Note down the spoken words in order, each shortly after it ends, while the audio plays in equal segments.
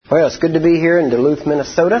Well, it's good to be here in Duluth,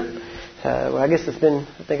 Minnesota. I guess it's been,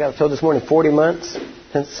 I think I was told this morning, 40 months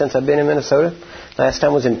since I've been in Minnesota. Last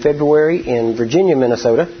time was in February in Virginia,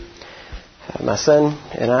 Minnesota. My son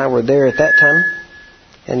and I were there at that time,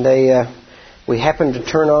 and we happened to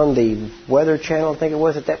turn on the Weather Channel, I think it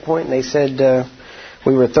was at that point, and they said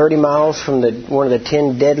we were 30 miles from one of the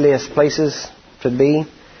 10 deadliest places to be,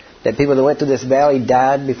 that people that went through this valley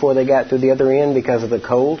died before they got through the other end because of the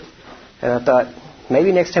cold. And I thought,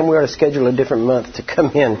 maybe next time we ought to schedule a different month to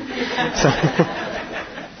come in. So,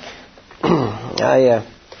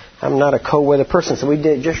 I'm not a cold weather person, so we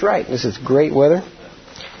did it just right. This is great weather.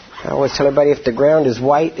 I always tell everybody, if the ground is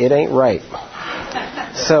white, it ain't right.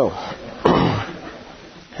 So,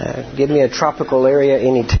 give me a tropical area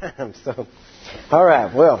anytime. So, all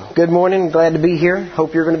right. Well, good morning. Glad to be here.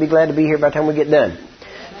 Hope you're going to be glad to be here by the time we get done.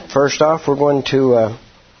 First off, we're going to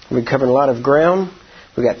be covering a lot of ground.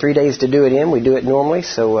 We've got 3 days to do it in. We do it normally,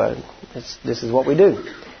 so this is what we do.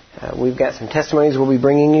 We've got some testimonies we'll be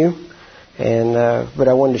bringing you, but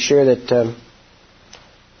I wanted to share that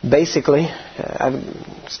basically I've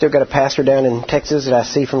still got a pastor down in Texas that I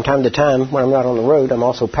see from time to time when I'm not on the road. I'm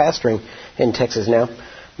also pastoring in Texas now.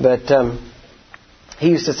 But he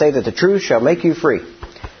used to say that the truth shall make you free,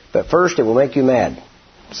 but first it will make you mad.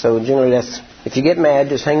 So generally if you get mad,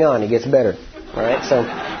 just hang on. It gets better. All right? So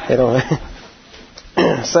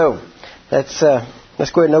So, let's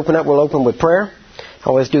go ahead and open up. We'll open with prayer. I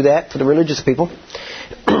always do that for the religious people.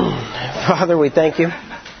 Father, we thank you.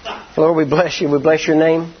 Lord, we bless you. We bless your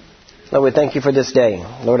name. Lord, we thank you for this day.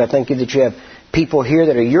 Lord, I thank you that you have people here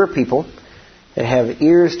that are your people, that have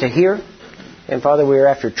ears to hear. And Father, we are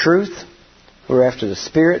after truth. We're after the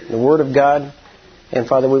Spirit, the Word of God. And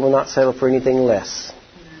Father, we will not settle for anything less.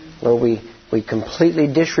 Lord, we completely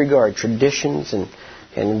disregard traditions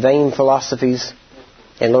and vain philosophies.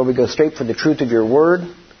 And Lord, we go straight for the truth of your word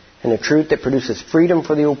and the truth that produces freedom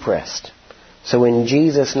for the oppressed. So in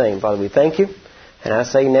Jesus' name, Father, we thank you. And I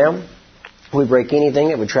say now, we break anything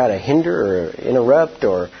that would try to hinder or interrupt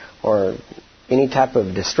or any type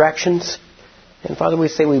of distractions. And Father, we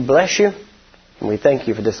say we bless you and we thank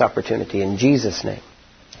you for this opportunity in Jesus' name.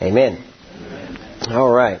 Amen. Amen.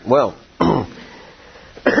 All right. Well,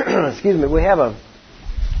 excuse me. We have a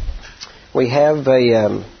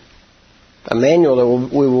manual that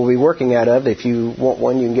we will be working out of. If you want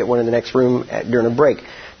one, you can get one in the next room during a break.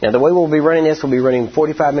 Now, the way we'll be running this, we'll be running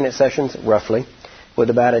 45-minute sessions, roughly, with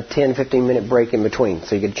about a 10, 15-minute break in between,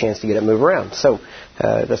 so you get a chance to get up and move around. So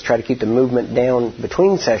let's try to keep the movement down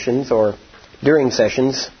between sessions or during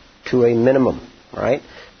sessions to a minimum, right?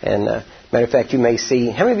 And matter of fact, you may see,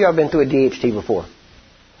 how many of you have been through a DHT before?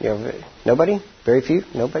 Nobody? Very few?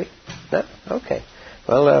 Nobody? No? Okay.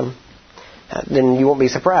 Well, then you won't be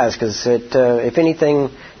surprised, because if anything,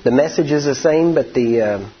 the message is the same, but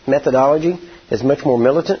the methodology is much more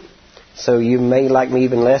militant. So you may like me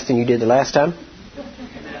even less than you did the last time.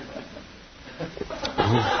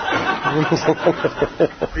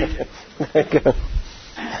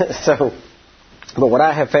 So, but what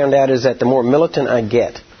I have found out is that the more militant I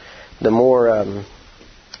get, the more, how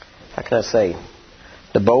can I say,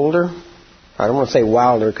 the bolder. I don't want to say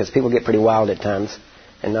wilder, because people get pretty wild at times.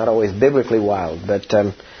 And not always biblically wild. But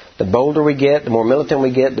the bolder we get, the more militant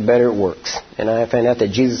we get, the better it works. And I have found out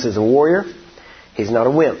that Jesus is a warrior. He's not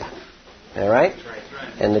a wimp. All right?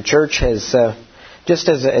 And the church has, just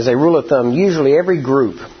as a rule of thumb, usually every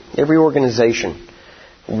group, every organization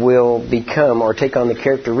will become or take on the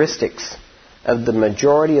characteristics of the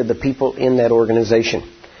majority of the people in that organization.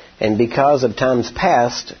 And because of times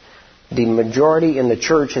past, the majority in the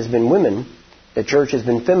church has been women. The church has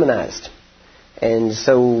been feminized. And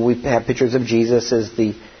so we have pictures of Jesus as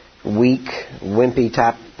the weak, wimpy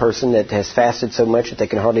type person that has fasted so much that they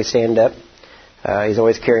can hardly stand up. He's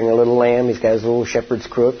always carrying a little lamb. He's got his little shepherd's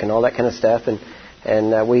crook and all that kind of stuff.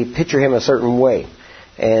 And we picture him a certain way.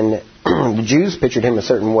 And the Jews pictured him a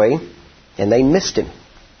certain way, and they missed him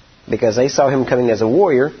because they saw him coming as a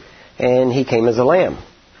warrior, and he came as a lamb.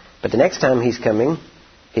 But the next time he's coming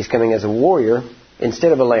as a warrior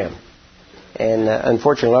instead of a lamb. And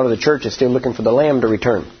unfortunately, a lot of the church is still looking for the lamb to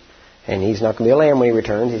return. And he's not going to be a lamb when he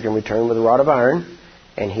returns. He's going to return with a rod of iron,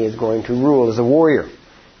 and he is going to rule as a warrior.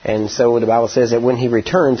 And so the Bible says that when he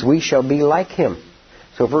returns, we shall be like him.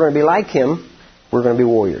 So if we're going to be like him, we're going to be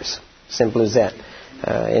warriors. Simple as that.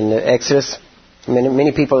 In Exodus,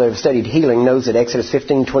 many people that have studied healing knows that Exodus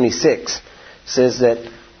 15:26 says that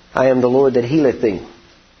I am the Lord that healeth thee.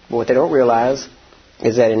 But what they don't realize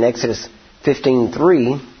is that in Exodus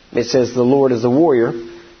 15:3, it says the Lord is a warrior.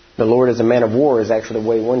 The Lord is a man of war is actually the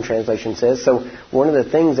way one translation says. So one of the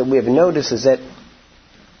things that we have noticed is that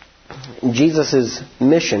Jesus'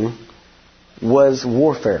 mission was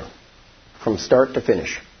warfare from start to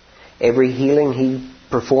finish. Every healing he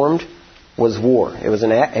performed was war. It was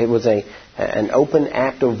an open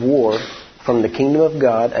act of war from the kingdom of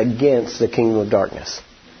God against the kingdom of darkness.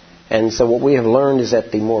 And so what we have learned is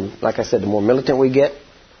that the more, like I said, the more militant we get,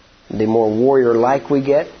 the more warrior-like we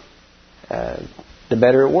get, the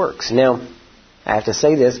better it works. Now, I have to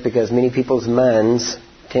say this because many people's minds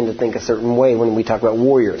tend to think a certain way when we talk about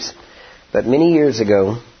warriors. But many years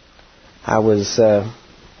ago, I was, I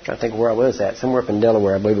think where I was at, somewhere up in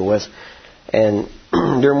Delaware, I believe it was. And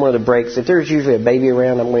during one of the breaks, if there's usually a baby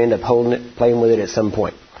around, I'm going to end up holding it, playing with it at some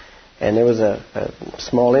point. And there was a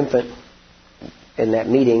small infant in that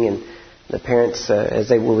meeting, and the parents, as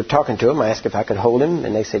we were talking to him, I asked if I could hold him,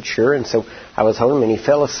 and they said sure. And so I was holding him, and he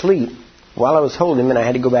fell asleep while I was holding him, and I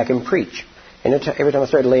had to go back and preach. And every time I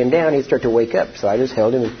started laying down, he'd start to wake up. So I just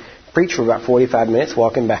held him and preached for about 45 minutes,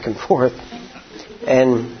 walking back and forth.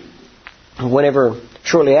 And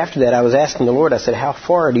shortly after that, I was asking the Lord, I said, how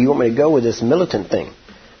far do you want me to go with this militant thing?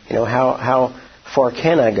 You know, how far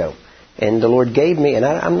can I go? And the Lord gave me, and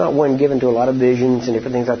I'm not one given to a lot of visions and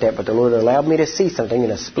different things like that, but the Lord allowed me to see something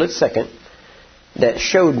in a split second that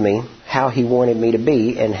showed me how He wanted me to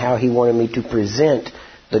be and how He wanted me to present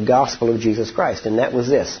the gospel of Jesus Christ. And that was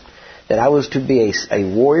this, that I was to be a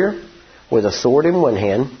warrior with a sword in one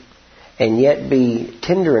hand and yet be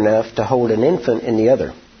tender enough to hold an infant in the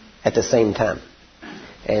other at the same time.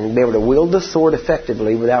 And be able to wield the sword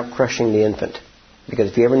effectively without crushing the infant.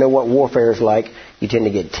 Because if you ever know what warfare is like, you tend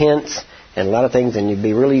to get tense and a lot of things, and it'd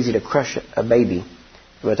be real easy to crush a baby.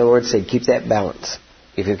 But the Lord said, keep that balance.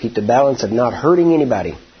 If you keep the balance of not hurting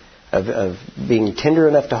anybody, of being tender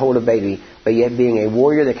enough to hold a baby, but yet being a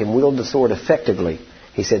warrior that can wield the sword effectively,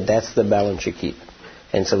 He said, that's the balance you keep.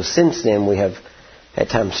 And so since then, we have at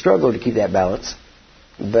times struggled to keep that balance.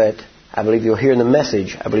 But I believe you'll hear in the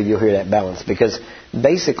message, I believe you'll hear that balance. Because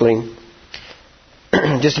basically,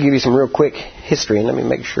 just to give you some real quick history, and let me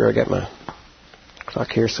make sure I got my clock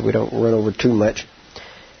here so we don't run over too much.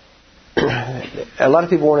 A lot of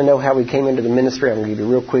people want to know how we came into the ministry. I'm going to give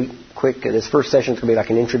you real quick. This first session is going to be like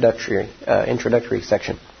an introductory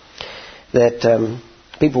section. That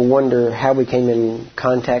people wonder how we came in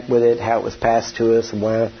contact with it, how it was passed to us,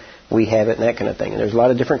 why we have it, and that kind of thing. And there's a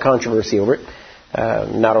lot of different controversy over it.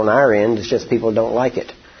 Not on our end. It's just people don't like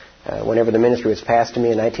it. Whenever the ministry was passed to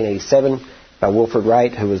me in 1987 by Wilford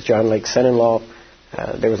Wright, who was John Lake's son-in-law,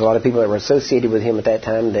 there was a lot of people that were associated with him at that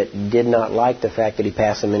time that did not like the fact that he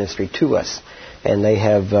passed the ministry to us. And they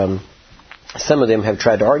have, some of them have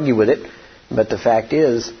tried to argue with it, but the fact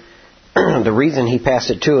is, the reason he passed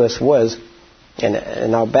it to us was,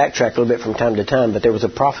 and I'll backtrack a little bit from time to time, but there was a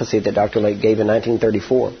prophecy that Dr. Lake gave in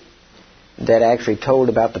 1934 that actually told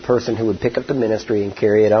about the person who would pick up the ministry and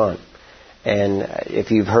carry it on. And if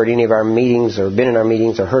you've heard any of our meetings or been in our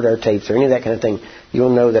meetings or heard our tapes or any of that kind of thing,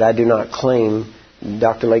 you'll know that I do not claim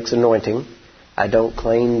Dr. Lake's anointing. I don't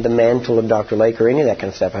claim the mantle of Dr. Lake or any of that kind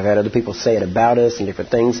of stuff. I've had other people say it about us and different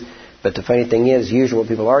things. But the funny thing is, usually what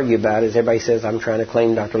people argue about is everybody says, I'm trying to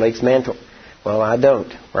claim Dr. Lake's mantle. Well, I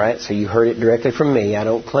don't, right? So you heard it directly from me. I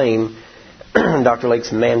don't claim Dr.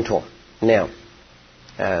 Lake's mantle. Now,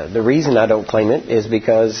 the reason I don't claim it is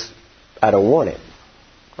because I don't want it.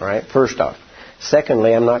 All right, first off.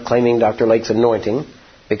 Secondly, I'm not claiming Dr. Lake's anointing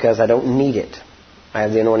because I don't need it. I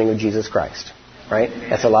have the anointing of Jesus Christ. Right?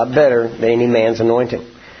 That's a lot better than any man's anointing.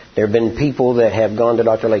 There have been people that have gone to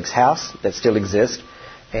Dr. Lake's house that still exist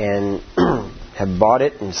and have bought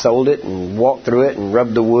it and sold it and walked through it and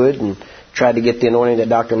rubbed the wood and tried to get the anointing that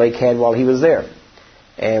Dr. Lake had while he was there.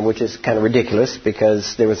 And which is kind of ridiculous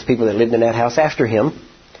because there was people that lived in that house after him,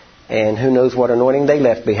 and who knows what anointing they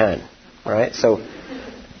left behind. Right? So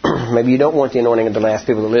maybe you don't want the anointing of the last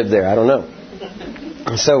people that lived there. I don't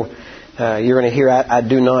know. So you're going to hear I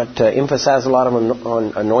do not emphasize a lot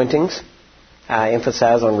on anointings. I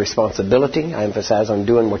emphasize on responsibility. I emphasize on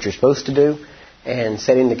doing what you're supposed to do and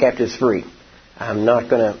setting the captives free. I'm not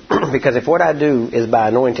going to, because if what I do is by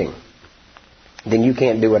anointing, then you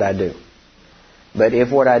can't do what I do. But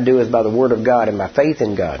if what I do is by the Word of God and by faith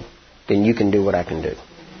in God, then you can do what I can do.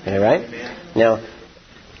 All right? Amen.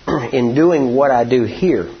 Now, in doing what I do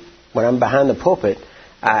here, when I'm behind the pulpit,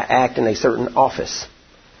 I act in a certain office.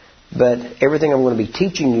 But everything I'm going to be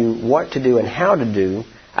teaching you what to do and how to do,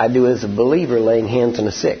 I do as a believer laying hands on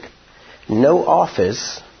the sick. No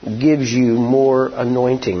office gives you more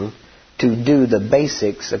anointing to do the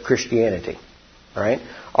basics of Christianity. All right?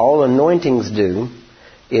 All anointings do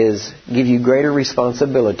is give you greater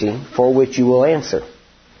responsibility for which you will answer.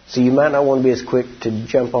 So you might not want to be as quick to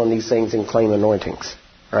jump on these things and claim anointings.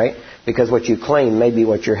 right? Because what you claim may be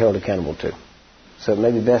what you're held accountable to. So it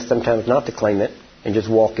may be best sometimes not to claim it and just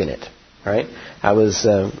walk in it, right? I was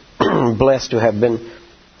blessed to have been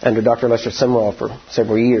under Dr. Lester Sumrall for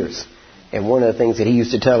several years. And one of the things that he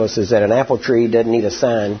used to tell us is that an apple tree doesn't need a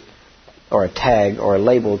sign or a tag or a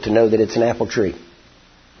label to know that it's an apple tree,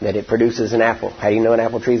 that it produces an apple. How do you know an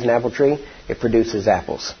apple tree is an apple tree? It produces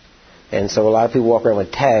apples. And so a lot of people walk around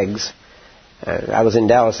with tags. I was in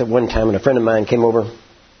Dallas at one time, and a friend of mine came over.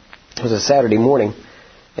 It was a Saturday morning,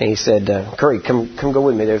 and he said, Curry, come go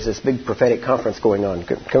with me. There's this big prophetic conference going on.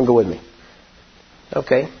 Come go with me.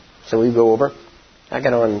 Okay. So we go over. I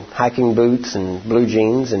got on hiking boots and blue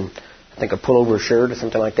jeans and I think a pullover shirt or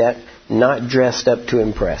something like that. Not dressed up to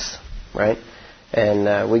impress, right?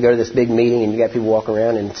 And we go to this big meeting, and you got people walking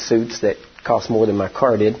around in suits that cost more than my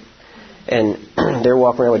car did. And they're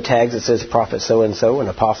walking around with tags that says prophet so-and-so and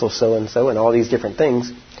apostle so-and-so and all these different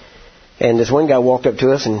things. And this one guy walked up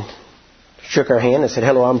to us and shook our hand and said,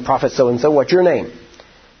 hello, I'm prophet so-and-so. What's your name?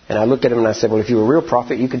 And I looked at him and I said, well, if you were a real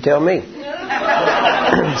prophet, you could tell me.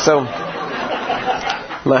 So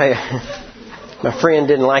my friend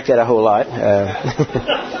didn't like that a whole lot.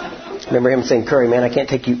 Remember him saying, Curry, man, I can't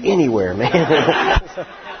take you anywhere, man.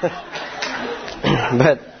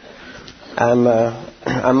 But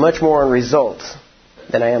I'm much more on results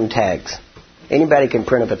than I am tags. Anybody can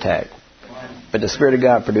print up a tag, but the Spirit of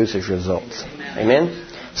God produces results. Amen?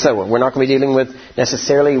 So we're not going to be dealing with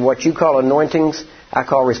necessarily what you call anointings. I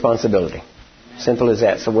call responsibility. Simple as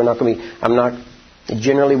that. So we're not going to be,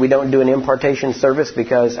 generally we don't do an impartation service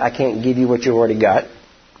because I can't give you what you've already got.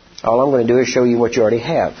 All I'm going to do is show you what you already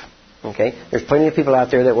have. Okay? There's plenty of people out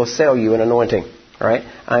there that will sell you an anointing. All right?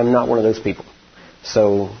 I'm not one of those people.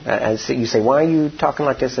 So you say, why are you talking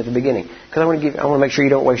like this at the beginning? Because I want to make sure you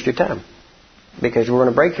don't waste your time. Because we're going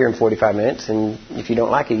to break here in 45 minutes, and if you don't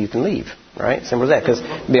like it, you can leave. Right? Simple as that. Because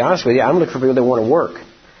to be honest with you, I'm looking for people that want to work.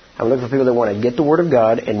 I'm looking for people that want to get the Word of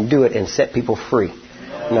God and do it and set people free.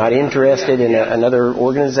 Not interested in another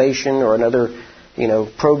organization or another,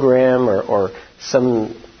 program or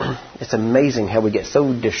some. It's amazing how we get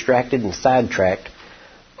so distracted and sidetracked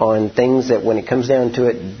on things that when it comes down to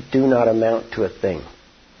it do not amount to a thing.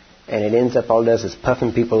 And it ends up, all it does is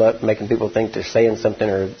puffing people up, making people think they're saying something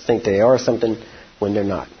or think they are something when they're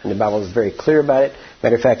not. And the Bible is very clear about it.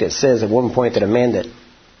 Matter of fact, it says at one point that a man that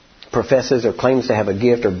professes or claims to have a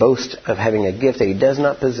gift or boasts of having a gift that he does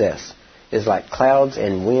not possess is like clouds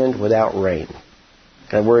and wind without rain.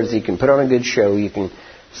 In other words, you can put on a good show, you can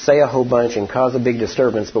say a whole bunch and cause a big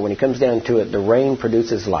disturbance, but when it comes down to it, the rain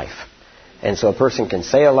produces life. And so a person can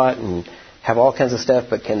say a lot and have all kinds of stuff,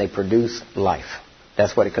 but can they produce life?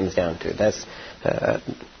 That's what it comes down to. That's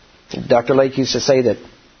Dr. Lake used to say that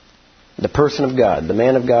the person of God, the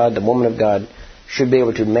man of God, the woman of God, should be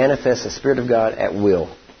able to manifest the Spirit of God at will.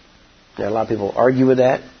 Now, a lot of people argue with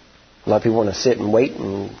that. A lot of people want to sit and wait.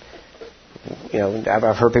 And,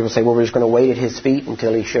 I've heard people say, well, we're just going to wait at His feet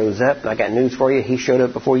until He shows up. And I got news for you. He showed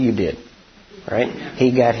up before you did. Right?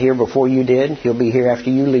 He got here before you did. He'll be here after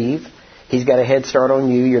you leave. He's got a head start on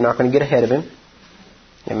you. You're not going to get ahead of Him.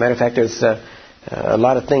 As a matter of fact, there's a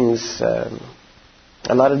lot of things,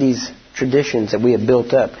 a lot of these traditions that we have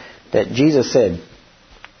built up that Jesus said.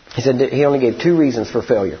 He said that He only gave 2 reasons for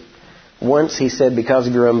failure. Once He said because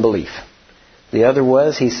of your unbelief. The other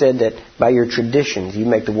was He said that by your traditions you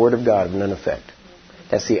make the Word of God of none effect.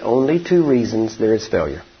 That's the only 2 reasons there is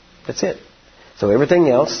failure. That's it. So everything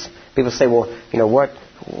else, people say, well, what?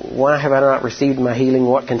 Why have I not received my healing?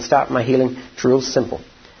 What can stop my healing? It's real simple.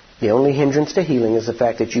 The only hindrance to healing is the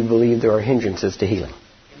fact that you believe there are hindrances to healing.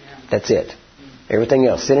 That's it. Everything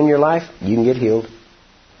else. Sin in your life, you can get healed.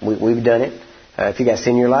 We've done it. If you got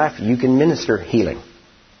sin in your life, you can minister healing.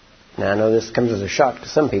 Now, I know this comes as a shock to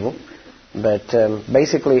some people, but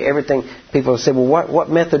basically everything, people say, well, what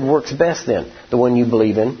method works best then? The one you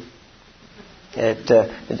believe in.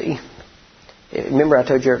 Remember I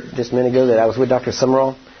told you just a minute ago that I was with Dr.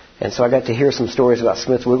 Sumrall, and so I got to hear some stories about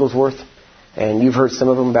Smith Wigglesworth, and you've heard some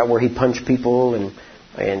of them about where he punched people, and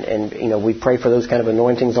we pray for those kind of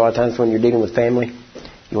anointings a lot of times when you're dealing with family.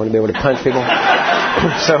 You want to be able to punch people.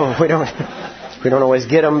 So we don't always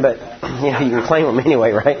get them, but you can claim them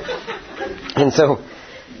anyway, right? And so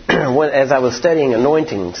as I was studying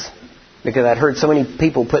anointings, because I'd heard so many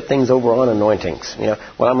people put things over on anointings.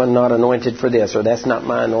 Well, I'm not anointed for this, or that's not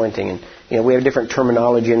my anointing. And, we have different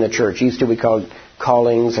terminology in the church. Used to be called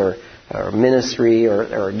callings or ministry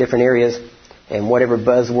or different areas. And whatever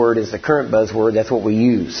buzzword is the current buzzword, that's what we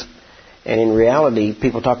use. And in reality,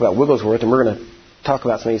 people talk about Wigglesworth, and we're going to talk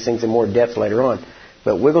about some of these things in more depth later on.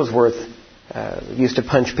 But Wigglesworth used to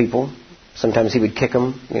punch people, Sometimes he would kick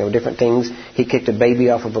them, different things. He kicked a baby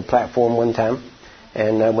off of a platform one time,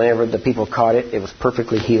 and whenever the people caught it, it was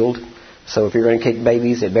perfectly healed. So if you're going to kick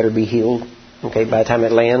babies, it better be healed, okay, by the time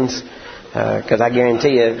it lands, because I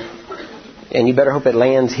guarantee you, and you better hope it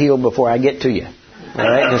lands healed before I get to you. All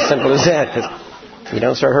right, as simple as that, because you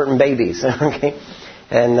don't start hurting babies, okay?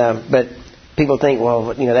 And but people think,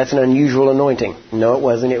 well, that's an unusual anointing. No, it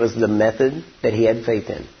wasn't. It was the method that he had faith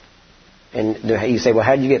in. And you say, well,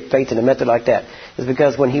 how did you get faith in a method like that? It's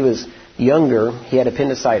because when he was younger, he had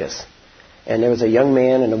appendicitis. And there was a young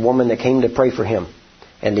man and a woman that came to pray for him.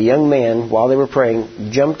 And the young man, while they were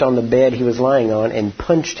praying, jumped on the bed he was lying on and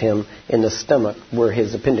punched him in the stomach where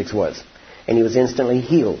his appendix was. And he was instantly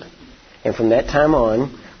healed. And from that time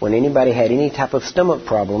on, when anybody had any type of stomach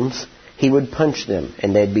problems, he would punch them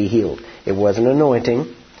and they'd be healed. It wasn't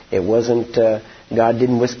anointing. It wasn't, God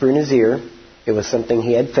didn't whisper in his ear. It was something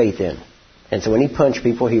he had faith in. And so when he punched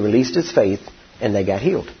people, he released his faith and they got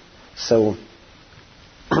healed. So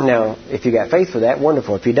now, if you got faith for that,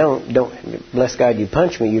 wonderful. If you don't, bless God, you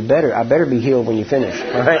punch me, I better be healed when you finish,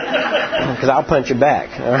 all right? Because I'll punch you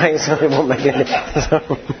back, all right? So it won't make any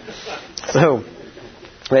So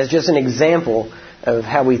that's just an example of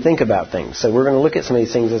how we think about things. So we're going to look at some of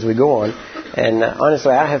these things as we go on. And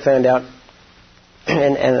honestly, I have found out,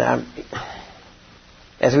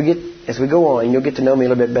 as we go on, you'll get to know me a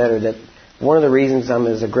little bit better, that one of the reasons I'm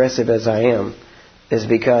as aggressive as I am is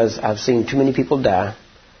because I've seen too many people die.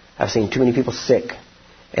 I've seen too many people sick.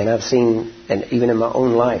 And I've seen, and even in my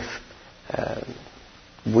own life,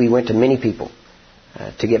 we went to many people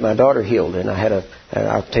to get my daughter healed. And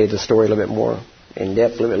I'll tell you the story a little bit more in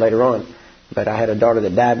depth a little bit later on. But I had a daughter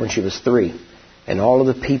that died when she was 3. And all of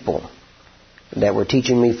the people that were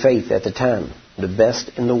teaching me faith at the time, the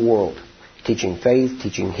best in the world, teaching faith,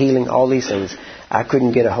 teaching healing, all these things, I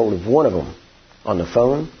couldn't get a hold of one of them on the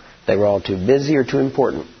phone. They were all too busy or too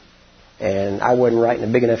important. And I wasn't writing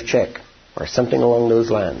a big enough check or something along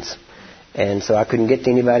those lines. And so I couldn't get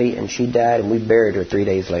to anybody, and she died, and we buried her 3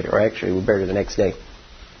 days later. Or actually, we buried her the next day.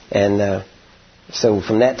 And so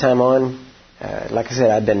from that time on, like I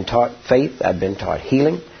said, I'd been taught faith. I'd been taught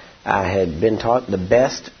healing. I had been taught the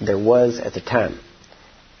best there was at the time.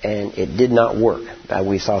 And it did not work.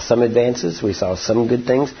 We saw some advances. We saw some good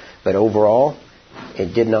things. But overall,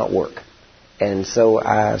 it did not work. And so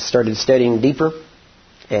I started studying deeper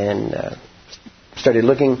and started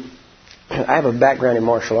looking. I have a background in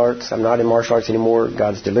martial arts. I'm not in martial arts anymore.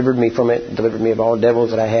 God's delivered me from it, delivered me of all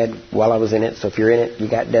devils that I had while I was in it. So if you're in it, you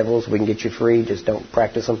got devils, we can get you free. Just don't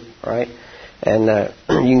practice them, all right? And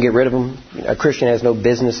you can get rid of them. A Christian has no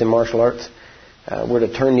business in martial arts. We're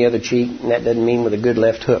to turn the other cheek, and that doesn't mean with a good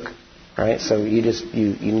left hook, all right? So you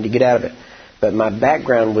need to get out of it. But my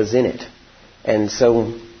background was in it. And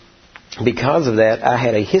so because of that, I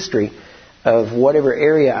had a history of whatever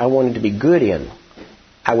area I wanted to be good in.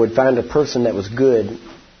 I would find a person that was good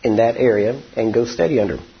in that area and go study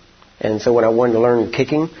under him. And so when I wanted to learn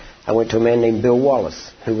kicking, I went to a man named Bill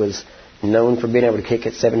Wallace, who was known for being able to kick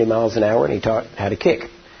at 70 miles an hour, and he taught how to kick.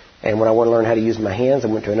 And when I wanted to learn how to use my hands, I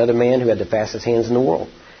went to another man who had the fastest hands in the world.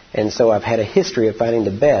 And so I've had a history of finding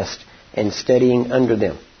the best and studying under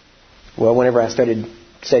them. Well, whenever I started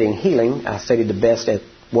studying healing, I studied the best at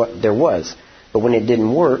what there was. But when it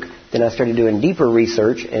didn't work, then I started doing deeper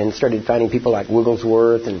research and started finding people like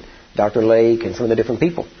Wigglesworth and Dr. Lake and some of the different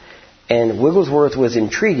people. And Wigglesworth was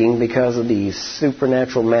intriguing because of these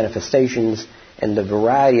supernatural manifestations and the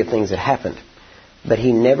variety of things that happened. But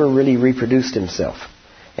he never really reproduced himself.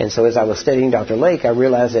 And so as I was studying Dr. Lake, I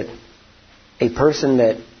realized that a person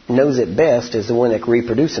that knows it best is the one that can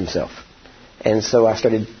reproduce himself. And so I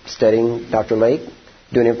started studying Dr. Lake,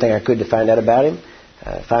 doing everything I could to find out about him.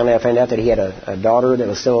 Finally, I found out that he had a daughter that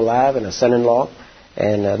was still alive and a son-in-law,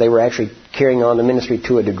 and they were actually carrying on the ministry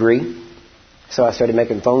to a degree. So I started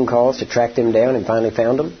making phone calls to track them down and finally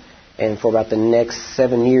found them. And for about the next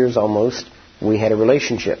 7 years almost, we had a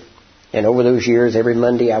relationship. And over those years, every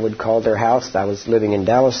Monday I would call their house. I was living in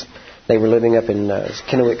Dallas. They were living up in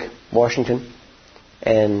Kennewick, Washington.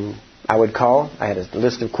 And I would call. I had a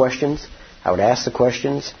list of questions. I would ask the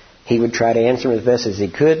questions. He would try to answer them as best as he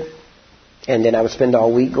could. And then I would spend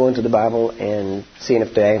all week going to the Bible and seeing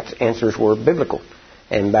if the answers were biblical.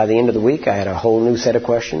 And by the end of the week, I had a whole new set of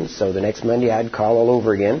questions. So the next Monday, I'd call all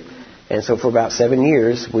over again. And so for about 7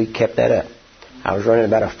 years, we kept that up. I was running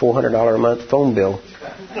about a $400 a month phone bill,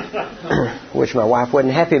 which my wife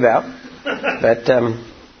wasn't happy about. But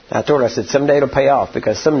I told her, I said, someday it'll pay off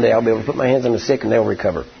because someday I'll be able to put my hands on the sick and they'll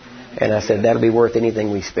recover. And I said, that'll be worth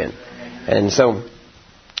anything we spend. And so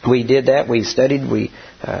we did that. We studied.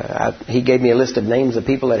 He gave me a list of names of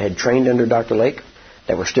people that had trained under Dr. Lake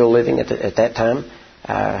that were still living at that time.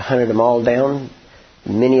 I hunted them all down.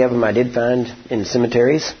 Many of them I did find in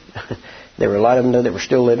cemeteries. There were a lot of them, though, that were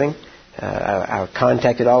still living. I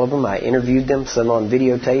contacted all of them. I interviewed them, some on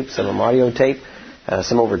videotape, some on audio tape,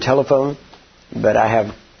 some over telephone. But I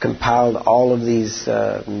have compiled all of these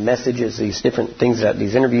messages, these different things,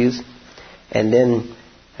 these interviews. And then,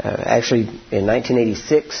 actually, in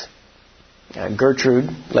 1986, Gertrude,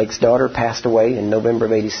 Lake's daughter, passed away in November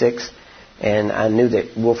of 86. And I knew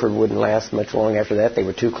that Wilford wouldn't last much long after that. They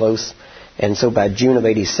were too close. And so by June of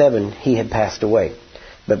 87, he had passed away.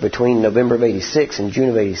 But between November of 86 and June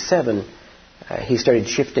of 87, he started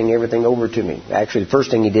shifting everything over to me. Actually, the first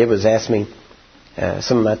thing he did was ask me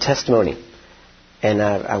some of my testimony. And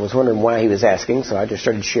I was wondering why he was asking, so I just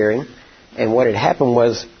started sharing. And what had happened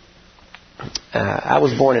was, I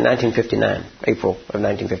was born in 1959, April of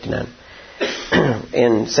 1959.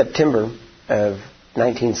 In September of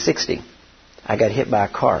 1960, I got hit by a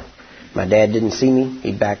car. My dad didn't see me.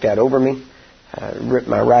 He backed out over me, ripped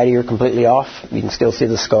my right ear completely off. You can still see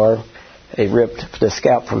the scar. It ripped the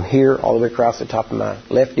scalp from here all the way across the top of my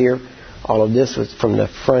left ear. All of this was from the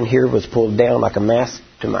front here was pulled down like a mask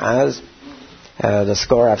to my eyes. The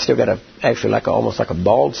scar, I've still got almost like a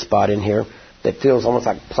bald spot in here that feels almost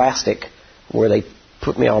like plastic where they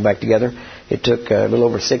put me all back together. It took a little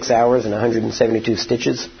over 6 hours and 172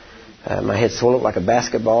 stitches. My head swelled up like a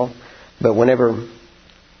basketball. But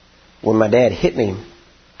when my dad hit me,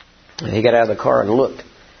 he got out of the car and looked.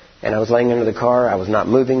 And I was laying under the car. I was not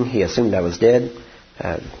moving. He assumed I was dead.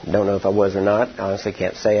 Don't know if I was or not. I honestly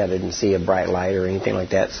can't say. I didn't see a bright light or anything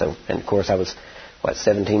like that. And of course I was,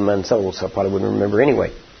 17 months old, so I probably wouldn't remember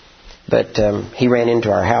anyway. But he ran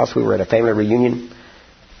into our house. We were at a family reunion.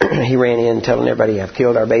 He ran in telling everybody, I've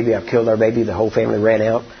killed our baby, I've killed our baby. The whole family ran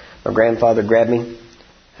out. My grandfather grabbed me,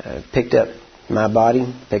 picked up my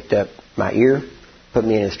body, picked up my ear, put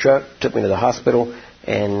me in his truck, took me to the hospital,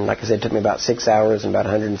 and like I said, it took me about 6 hours and about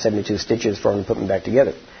 172 stitches for him to put me back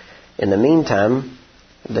together. In the meantime,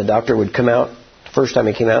 the doctor would come out. The first time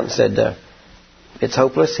he came out and said, it's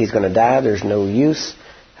hopeless, he's going to die, there's no use,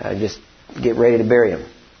 just get ready to bury him.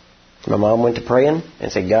 My mom went to praying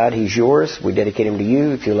and said, God, he's yours. We dedicate him to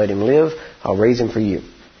you. If you let him live, I'll raise him for you.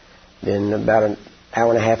 Then about an hour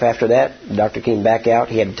and a half after that, the doctor came back out.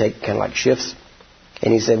 He had to take kind of like shifts.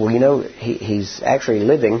 And he said, well, he's actually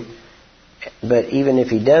living, but even if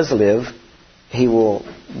he does live, he will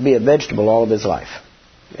be a vegetable all of his life.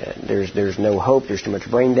 There's no hope. There's too much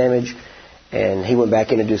brain damage. And he went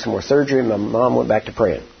back in to do some more surgery. My mom went back to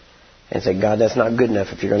praying and said, God, that's not good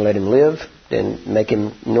enough. If you're going to let him live, then make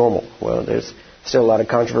him normal. Well, there's still a lot of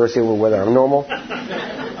controversy over whether I'm normal.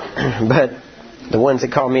 But the ones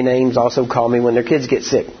that call me names also call me when their kids get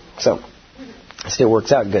sick. So it still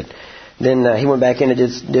works out good. Then he went back in and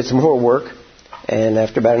did some more work. And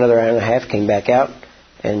after about another hour and a half, came back out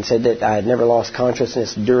and said that I had never lost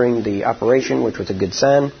consciousness during the operation, which was a good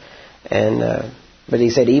sign. But he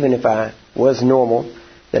said even if I was normal,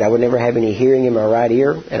 that I would never have any hearing in my right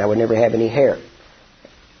ear and I would never have any hair.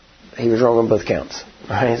 He was wrong on both counts.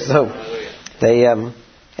 Right? So they,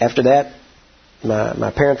 after that,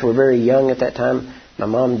 my parents were very young at that time. My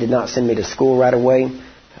mom did not send me to school right away.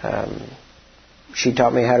 She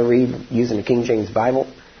taught me how to read using the King James Bible.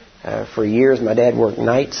 For years, my dad worked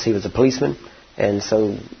nights. He was a policeman. And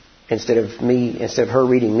so instead of her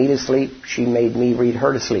reading me to sleep, she made me read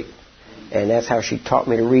her to sleep. And that's how she taught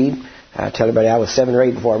me to read. I tell everybody I was 7 or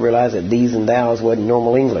 8 before I realized that these and thous wasn't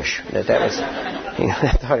normal English. That was,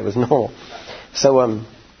 I thought it was normal. So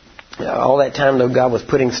all that time, though, God was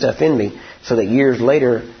putting stuff in me so that years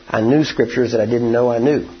later I knew scriptures that I didn't know I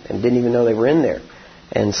knew and didn't even know they were in there.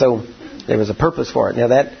 And so there was a purpose for it. Now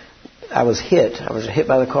I was hit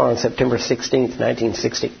by the car on September 16th,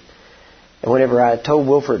 1960. And whenever I told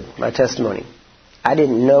Wilford my testimony, I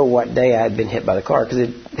didn't know what day I had been hit by the car because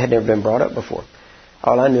it had never been brought up before.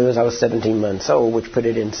 All I knew is I was 17 months old, which put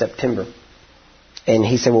it in September. And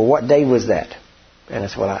he said, well, what day was that? And I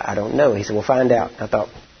said, well, I don't know. He said, well, find out. I thought,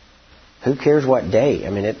 who cares what day? I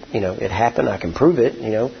mean, it happened. I can prove it.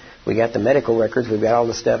 We got the medical records. We've got all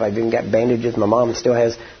the stuff. I've even got bandages. My mom still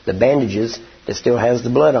has the bandages that still has the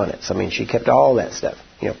blood on it. So, she kept all that stuff.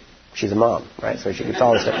 She's a mom, right? So she keeps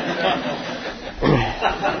all the stuff.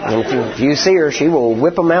 And if you see her, she will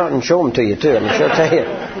whip them out and show them to you, too. She'll tell you.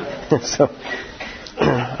 So,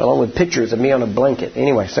 along with pictures of me on a blanket.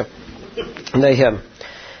 Anyway, so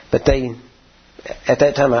at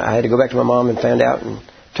that time, I had to go back to my mom and found out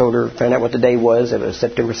what the day was. It was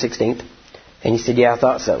September 16th. And he said, yeah, I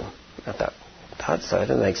thought so. I thought so. That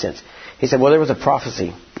doesn't make sense. He said, well, there was a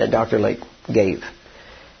prophecy that Dr. Lake gave.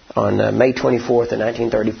 on May 24th of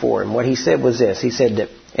 1934. And what he said was this. He said that,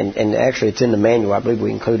 and actually it's in the manual, I believe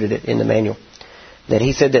we included it in the manual, that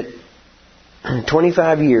he said that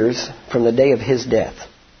 25 years from the day of his death.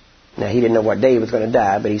 Now, he didn't know what day he was going to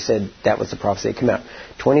die, but he said that was the prophecy that came out.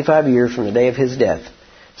 25 years from the day of his death,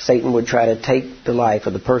 Satan would try to take the life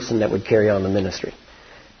of the person that would carry on the ministry.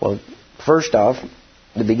 Well, first off,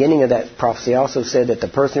 the beginning of that prophecy also said that the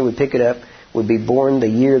person who would pick it up would be born the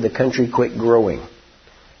year the country quit growing.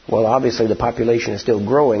 Well, obviously the population is still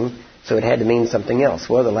growing, so it had to mean something else.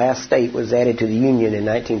 Well, the last state was added to the Union in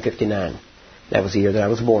 1959. That was the year that I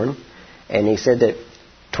was born. And he said that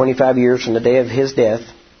 25 years from the day of his death,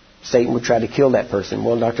 Satan would try to kill that person.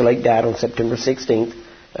 Well, Dr. Lake died on September 16th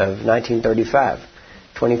of 1935.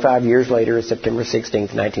 25 years later is September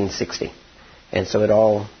 16th, 1960. And so it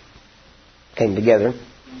all came together.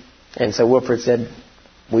 And so Wilford said,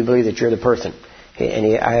 we believe that you're the person.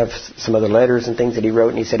 And I have some other letters and things that he wrote,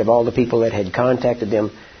 and he said of all the people that had contacted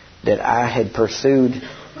them, that I had pursued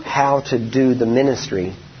how to do the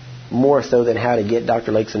ministry more so than how to get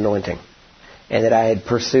Dr. Lake's anointing. And that I had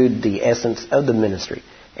pursued the essence of the ministry.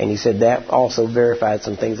 And he said that also verified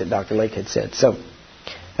some things that Dr. Lake had said. So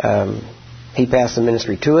he passed the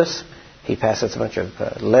ministry to us. He passed us a bunch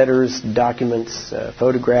of letters, documents,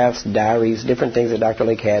 photographs, diaries, different things that Dr.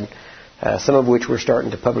 Lake had, some of which we're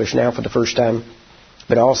starting to publish now for the first time.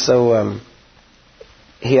 But also,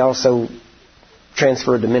 he also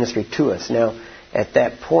transferred the ministry to us. Now, at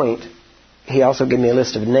that point, he also gave me a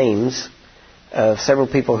list of names of several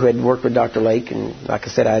people who had worked with Dr. Lake. And like I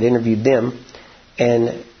said, I had interviewed them.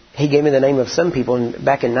 And he gave me the name of some people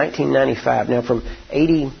back in 1995. Now, from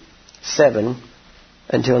 87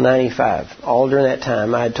 until 95, all during that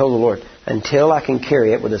time, I had told the Lord, until I can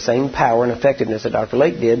carry it with the same power and effectiveness that Dr.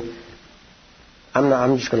 Lake did,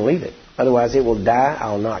 I'm just going to leave it. Otherwise, it will die.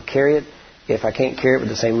 I'll not carry it if I can't carry it with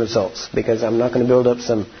the same results. Because I'm not going to build up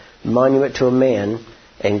some monument to a man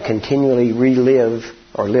and continually relive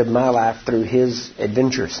or live my life through his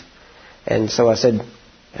adventures. And so I said,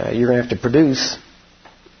 you're going to have to produce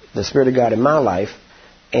the Spirit of God in my life,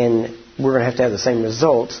 and we're going to have the same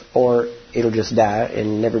results, or it'll just die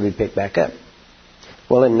and never be picked back up.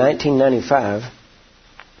 Well, in 1995,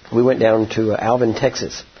 we went down to Alvin,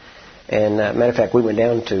 Texas. And matter of fact, we went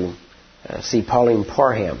down to see Pauline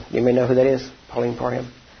Parham. You may know who that is, Pauline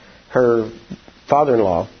Parham? Her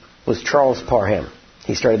father-in-law was Charles Parham.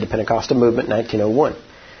 He started the Pentecostal movement in 1901.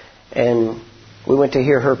 And we went to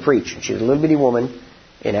hear her preach. She was a little bitty woman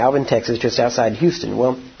in Alvin, Texas, just outside Houston.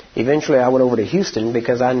 Well, eventually I went over to Houston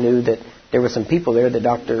because I knew that there were some people there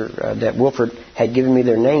that Wilford had given me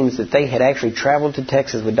their names, that they had actually traveled to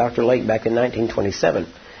Texas with Dr. Lake back in 1927.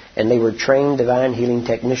 And they were trained divine healing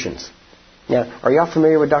technicians. Now, are y'all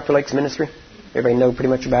familiar with Dr. Lake's ministry? Everybody know pretty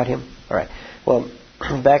much about him? All right. Well,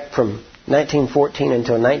 back from 1914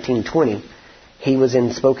 until 1920, he was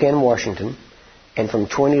in Spokane, Washington. And from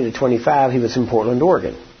 20 to 25, he was in Portland,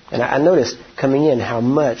 Oregon. And I noticed coming in how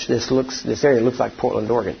much this area looks like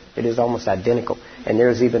Portland, Oregon. It is almost identical. And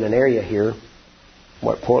there's even an area here,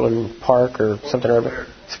 Portland Park or something or other.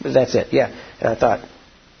 That's it, yeah. And I thought,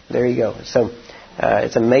 there you go. So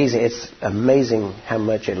it's amazing. It's amazing how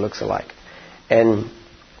much it looks alike. And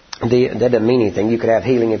that doesn't mean anything. You could have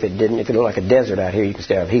healing if it didn't. If it looked like a desert out here, you can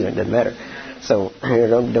still have healing. It doesn't matter. So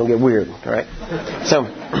don't get weird, all right? So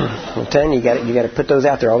I'm telling you, you got to put those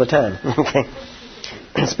out there all the time. Okay.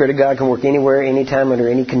 The Spirit of God can work anywhere, anytime, under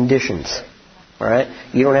any conditions. All right?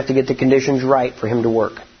 You don't have to get the conditions right for Him to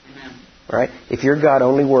work. All right? If your God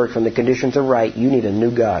only works when the conditions are right, you need a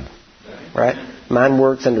new God. All right? Mine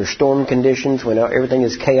works under storm conditions when everything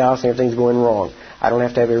is chaos and everything's going wrong. I don't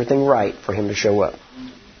have to have everything right for Him to show up.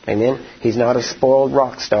 Amen? He's not a spoiled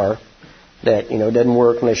rock star that, doesn't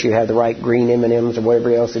work unless you have the right green M&Ms or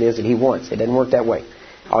whatever else it is that He wants. It doesn't work that way.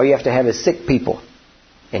 All you have to have is sick people,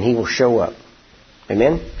 and He will show up.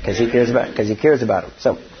 Amen? Because He cares about them.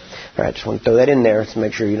 So, all right, just want to throw that in there to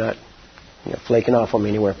make sure you're not flaking off on me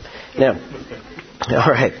anywhere. Now,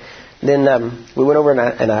 all right. Then we went over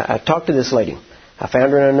and I talked to this lady. I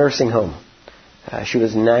found her in a nursing home. She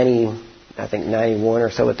was 91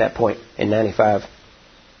 or so at that point, in 95.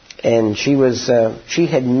 And she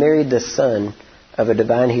had married the son of a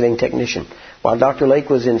divine healing technician. While Dr. Lake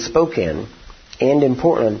was in Spokane and in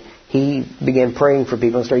Portland, he began praying for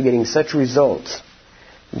people and started getting such results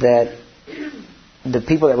that the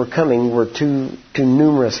people that were coming were too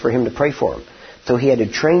numerous for him to pray for them. So he had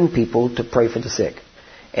to train people to pray for the sick.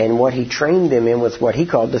 And what he trained them in was what he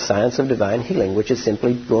called the science of divine healing, which is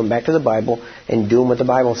simply going back to the Bible and doing what the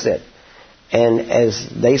Bible said. And as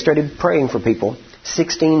they started praying for people,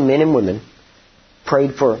 16 men and women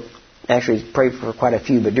prayed for Actually, prayed for quite a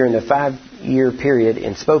few, but during the 5-year period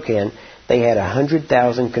in Spokane, they had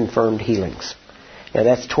 100,000 confirmed healings. Now,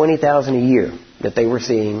 that's 20,000 a year that they were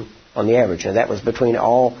seeing on the average. Now, that was between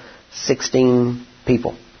all 16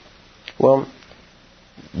 people. Well,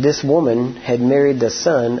 this woman had married the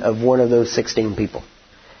son of one of those 16 people.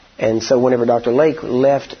 And so whenever Dr. Lake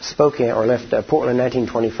left Spokane, or left Portland in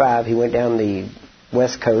 1925, he went down the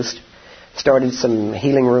West Coast, started some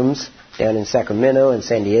healing rooms down in Sacramento and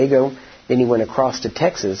San Diego. Then he went across to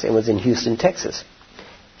Texas and was in Houston, Texas.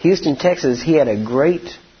 Houston, Texas, he had a great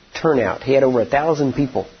turnout. He had over 1,000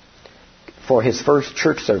 people for his first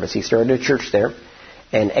church service. He started a church there,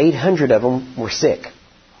 and 800 of them were sick.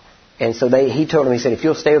 And so he told him, he said, if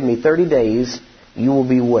you'll stay with me 30 days, you will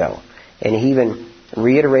be well. And he even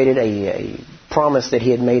reiterated a promise that he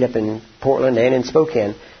had made up in Portland and in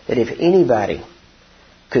Spokane, that if anybody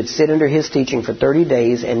could sit under his teaching for 30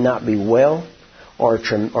 days and not be well or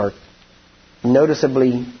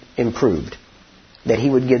noticeably improved, that he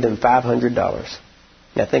would give them $500.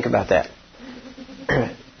 Now think about that.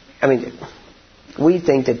 I mean, we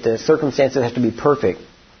think that the circumstances have to be perfect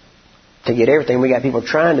to get everything. We got people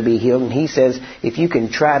trying to be healed, and he says, if you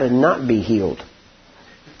can try to not be healed,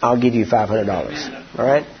 I'll give you $500. All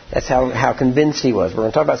right? That's how convinced he was. We're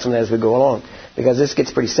going to talk about some of that as we go along, because this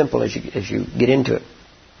gets pretty simple as you get into it.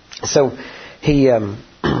 So he,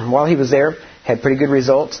 while he was there, had pretty good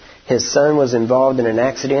results. His son was involved in an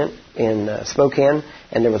accident in Spokane,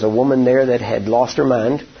 and there was a woman there that had lost her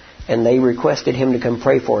mind, and they requested him to come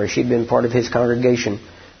pray for her. She'd been part of his congregation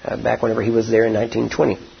back whenever he was there in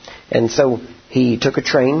 1920. And so he took a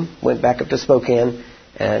train, went back up to Spokane,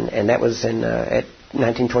 and that was at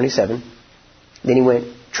 1927. Then he went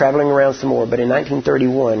traveling around some more, but in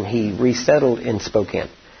 1931 he resettled in Spokane.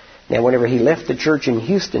 Now, whenever he left the church in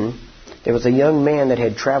Houston, there was a young man that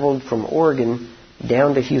had traveled from Oregon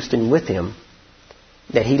down to Houston with him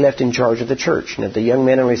that he left in charge of the church. Now, the young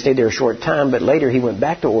man only stayed there a short time, but later he went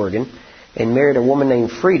back to Oregon and married a woman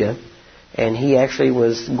named Frida, and he actually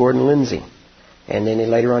was Gordon Lindsay. And then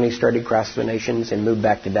later on he started Christ for the Nations and moved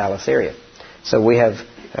back to Dallas area. So we have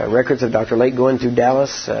records of Dr. Lake going through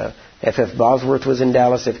Dallas. F.F. Bosworth was in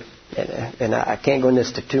Dallas. And I can't go into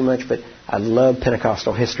this too much, but I love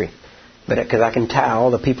Pentecostal history, because I can tie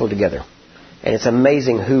all the people together. And it's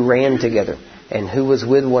amazing who ran together and who was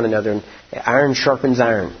with one another. And iron sharpens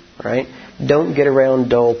iron, right? Don't get around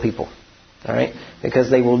dull people, all right? Because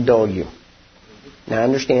they will dull you. Now, I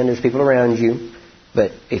understand there's people around you,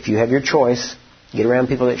 but if you have your choice, get around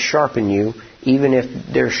people that sharpen you, even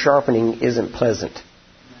if their sharpening isn't pleasant,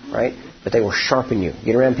 right? But they will sharpen you.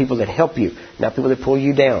 Get around people that help you, not people that pull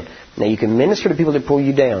you down. Now, you can minister to people that pull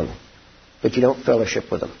you down, but you don't fellowship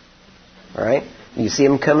with them, all right? You see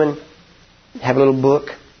them coming, have a little book,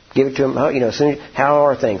 give it to them. How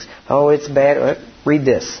are things? Oh, it's bad. Read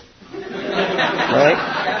this,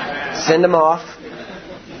 right? Send them off.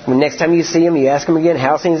 When next time you see them, you ask them again,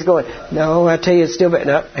 how's things going? No, I tell you, it's still bad.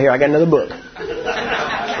 No, here, I got another book.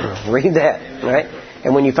 Read that, right?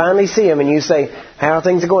 And when you finally see them and you say, how are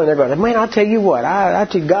things going? They're going, man, I'll tell you what. I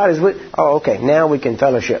tell you, God is with... Oh, okay, now we can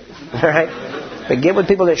fellowship, all right? But get with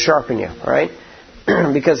people that sharpen you, all right?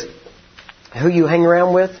 Because who you hang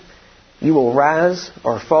around with, you will rise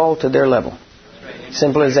or fall to their level.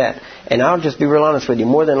 Simple as that. And I'll just be real honest with you.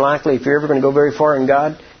 More than likely, if you're ever going to go very far in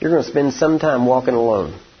God, you're going to spend some time walking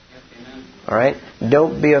alone. All right?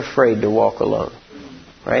 Don't be afraid to walk alone.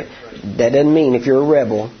 All right? That doesn't mean if you're a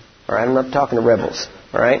rebel. All right? I'm not talking to rebels.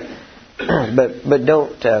 All right? But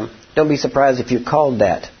don't be surprised if you're called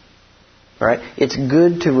that. All right? It's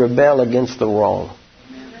good to rebel against the wrong.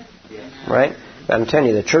 Right? I'm telling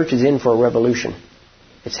you, the church is in for a revolution.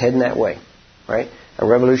 It's heading that way. Right? A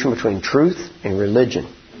revolution between truth and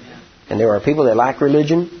religion. And there are people that like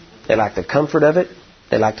religion. They like the comfort of it.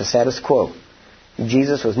 They like the status quo.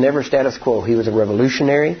 Jesus was never status quo. He was a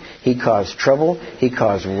revolutionary. He caused trouble. He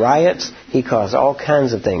caused riots. He caused all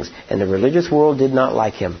kinds of things. And the religious world did not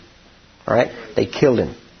like him. All right? They killed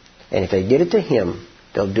him. And if they did it to him,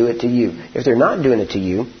 they'll do it to you. If they're not doing it to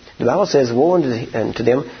you, the Bible says, woe unto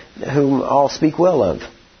them whom all speak well of.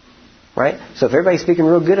 Right? So if everybody's speaking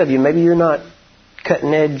real good of you, maybe you're not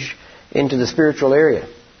cutting edge into the spiritual area.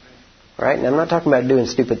 Right? And I'm not talking about doing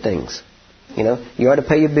stupid things. You know, you ought to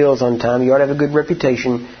pay your bills on time. You ought to have a good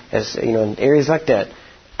reputation, as you know, in areas like that.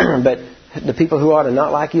 But the people who ought to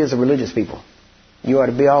not like you is the religious people. You ought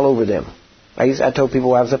to be all over them. I told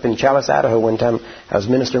people I was up in Chalice, Idaho one time. I was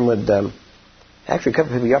ministering with actually a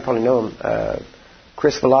couple of people. Y'all probably know them.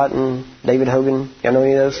 Chris Vallotton, David Hogan. Y'all know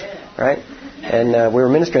any of those? Right? And we were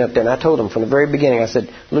ministering up there, and I told them from the very beginning, I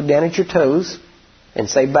said, look down at your toes and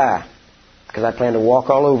say bye. because I plan to walk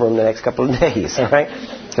all over them the next couple of days. All right,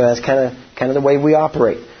 so that's kind of the way we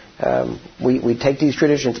operate. We take these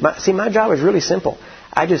traditions. My job is really simple.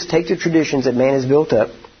 I just take the traditions that man has built up,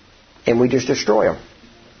 and we just destroy them.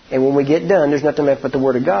 And when we get done, there's nothing left but the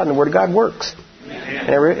Word of God, and the Word of God works.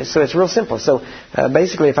 So it's real simple. So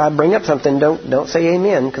basically, if I bring up something, don't say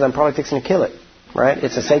amen, because I'm probably fixing to kill it. Right?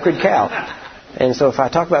 It's a sacred cow. And so if I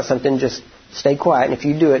talk about something, just stay quiet. And if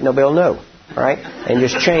you do it, nobody will know. Right? And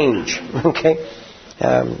just change. Okay?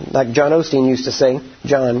 Like John Osteen used to say,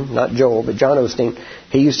 John, not Joel, but John Osteen,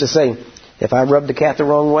 he used to say, if I rub the cat the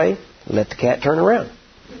wrong way, let the cat turn around.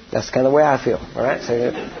 That's kind of the way I feel. All right? So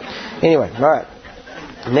anyway, all right.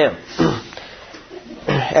 Now,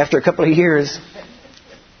 after a couple of years,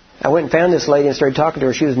 I went and found this lady and started talking to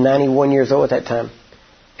her. She was 91 years old at that time.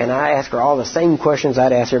 And I asked her all the same questions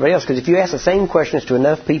I'd asked everybody else. Because if you ask the same questions to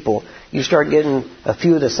enough people, you start getting a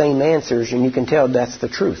few of the same answers, and you can tell that's the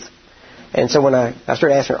truth. And so when I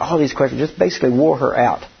started asking her all these questions, just basically wore her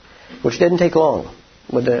out, which didn't take long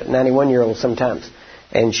with the 91-year-old sometimes.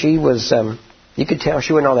 And she was, you could tell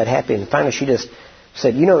she wasn't all that happy. And finally she just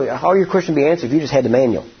said, all your questions would be answered if you just had the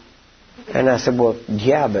manual. And I said, well,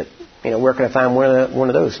 yeah, but, where can I find one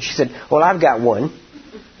of those? And she said, well, I've got one.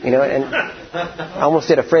 And I almost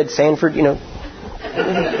did a Fred Sanford, we're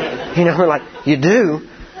like, you do?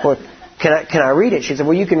 Well, can I read it? She said,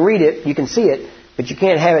 well, you can read it, you can see it, but you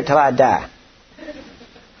can't have it till I die.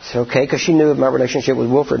 I said, okay, because she knew of my relationship with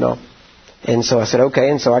Wilford and all. And so I said, okay,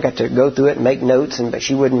 and so I got to go through it and make notes, but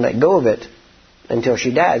she wouldn't let go of it until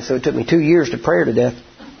she died. So it took me 2 years to pray her to death.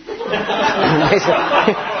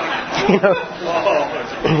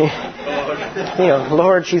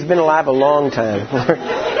 Lord, she's been alive a long time. Lord,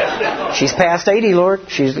 she's past 80, Lord.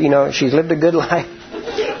 She's lived a good life.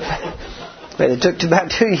 But it took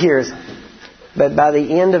about 2 years. But by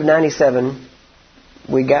the end of 97,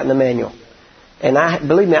 we got in the manual. And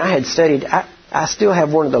believe me, I had studied. I still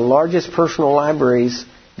have one of the largest personal libraries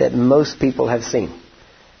that most people have seen.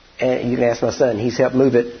 And you can ask my son. He's helped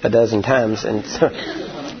move it a dozen times. And so,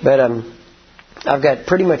 but I've got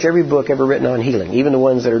pretty much every book ever written on healing, even the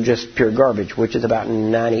ones that are just pure garbage, which is about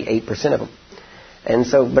 98% of them. And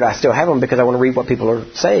so, but I still have them because I want to read what people are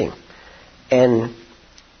saying. And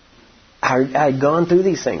I had gone through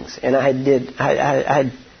these things, and I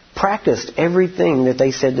had practiced everything that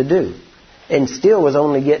they said to do, and still was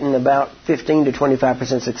only getting about 15 to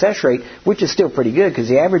 25% success rate, which is still pretty good because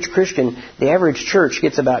the average Christian, the average church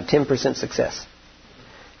gets about 10% success.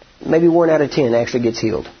 Maybe 1 out of 10 actually gets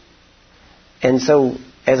healed. And so,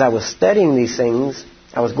 as I was studying these things,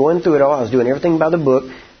 I was going through it all. I was doing everything by the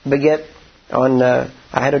book. But yet, I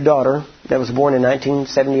had a daughter that was born in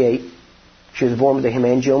 1978. She was born with a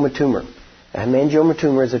hemangioma tumor. A hemangioma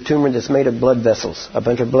tumor is a tumor that's made of blood vessels, a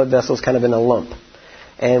bunch of blood vessels kind of in a lump.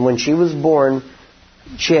 And when she was born,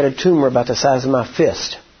 she had a tumor about the size of my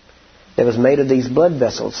fist that was made of these blood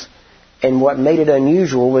vessels. And what made it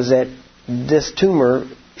unusual was that this tumor,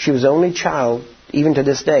 she was the only child, even to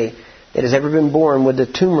this day, that has ever been born with a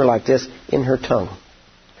tumor like this in her tongue.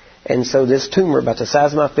 And so this tumor, about the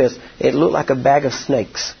size of my fist, it looked like a bag of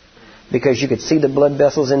snakes because you could see the blood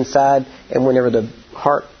vessels inside, and whenever the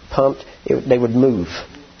heart pumped, they would move.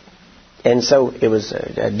 And so it was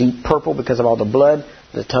a deep purple because of all the blood.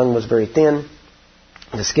 The tongue was very thin.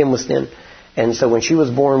 The skin was thin. And so when she was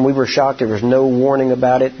born, we were shocked. There was no warning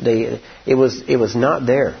about it. It was not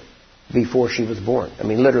there before she was born. I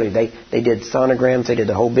mean, literally, they did sonograms. They did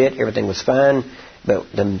the whole bit. Everything was fine.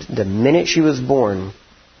 But the minute she was born,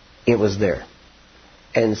 it was there.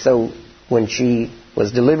 And so when she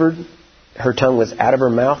was delivered, her tongue was out of her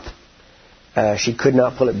mouth. She could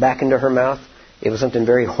not pull it back into her mouth. It was something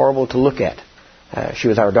very horrible to look at. She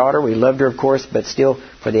was our daughter. We loved her, of course, but still,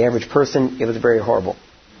 for the average person, it was very horrible.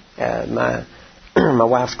 My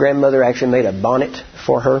wife's grandmother actually made a bonnet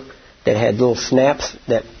for her that had little snaps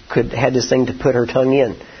that had this thing to put her tongue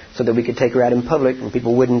in so that we could take her out in public and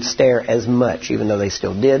people wouldn't stare as much, even though they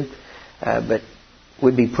still did. But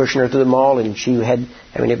we'd be pushing her through the mall, and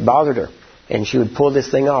it bothered her. And she would pull this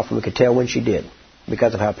thing off, and we could tell when she did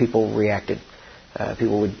because of how people reacted.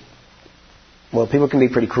 People can be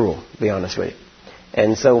pretty cruel, to be honest with you.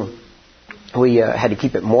 And so we had to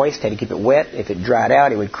keep it moist, had to keep it wet. If it dried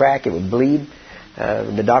out, it would crack, it would bleed.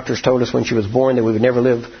 The doctors told us when she was born that we would never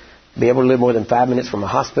be able to live more than 5 minutes from a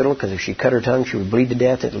hospital because if she cut her tongue, she would bleed to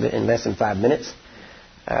death in less than 5 minutes.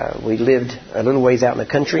 We lived a little ways out in the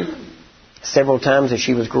country. Several times as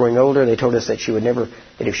she was growing older, they told us that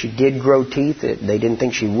that if she did grow teeth, they didn't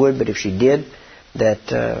think she would, but if she did,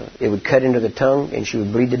 that it would cut into the tongue and she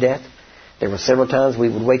would bleed to death. There were several times we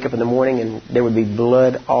would wake up in the morning and there would be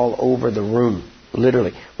blood all over the room.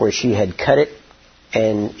 literally, where she had cut it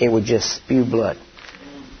and it would just spew blood.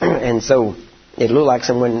 And so it looked like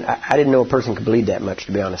someone, I didn't know a person could bleed that much,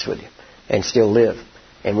 to be honest with you, and still live.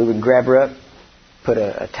 And we would grab her up, put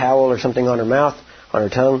a towel or something on her mouth, on her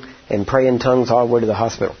tongue, and pray in tongues all the way to the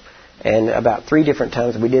hospital. And about 3 different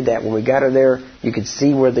times we did that. When we got her there, you could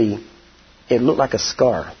see where it looked like a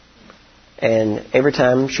scar. And every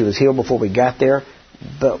time she was healed before we got there,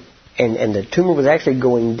 and the tumor was actually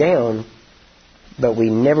going down, but we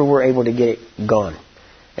never were able to get it gone.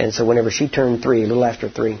 And so whenever she turned 3, a little after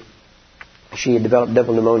 3, she had developed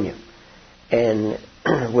double pneumonia. And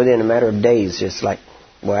within a matter of days, actually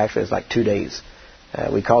it was like 2 days,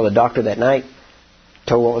 we called the doctor that night,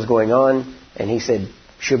 told what was going on, and he said,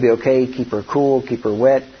 she'll be okay, keep her cool, keep her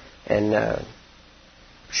wet, and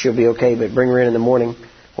she'll be okay, but bring her in the morning.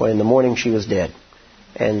 Well, in the morning, she was dead.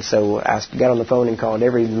 And so I got on the phone and called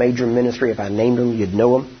every major ministry. If I named them, you'd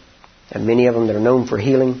know them. And many of them that are known for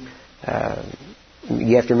healing.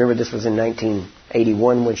 You have to remember this was in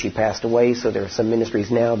 1981 when she passed away, so there are some ministries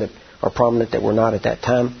now that are prominent that were not at that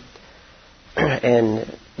time.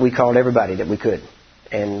 And we called everybody that we could.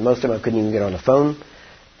 And most of them I couldn't even get on the phone.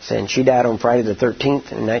 And she died on Friday the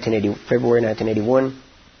 13th in February 1981.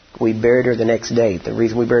 We buried her the next day. The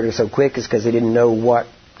reason we buried her so quick is because they didn't know what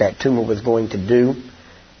that tumor was going to do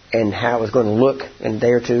and how it was going to look in a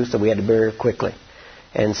day or two, so we had to bury her quickly.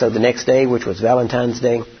 And so the next day, which was Valentine's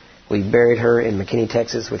Day, we buried her in McKinney,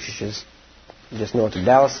 Texas, which is just north of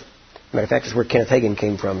Dallas. Matter of fact, it's where Kenneth Hagin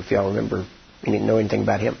came from, if y'all remember, you didn't know anything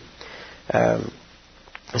about him.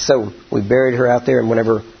 So we buried her out there, and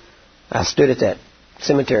whenever I stood at that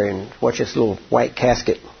cemetery and watched this little white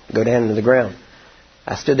casket go down into the ground,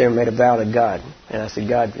 I stood there and made a vow to God. And I said,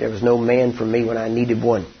 God, there was no man for me when I needed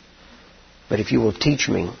one. But if you will teach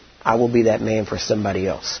me, I will be that man for somebody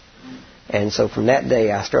else. And so from that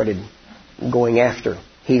day, I started going after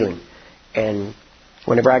healing. And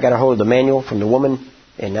whenever I got a hold of the manual from the woman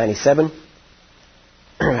in 97,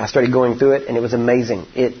 I started going through it, and it was amazing.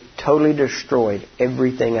 It totally destroyed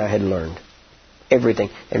everything I had learned. Everything.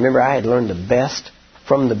 And remember, I had learned the best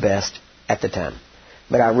from the best at the time.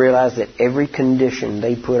 But I realized that every condition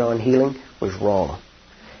they put on healing was wrong.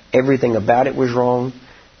 Everything about it was wrong.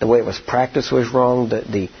 The way it was practiced was wrong.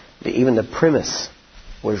 Even the premise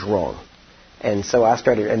was wrong. And so I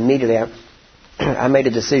started immediately. I made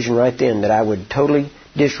a decision right then that I would totally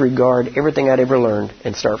disregard everything I'd ever learned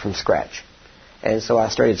and start from scratch. And so I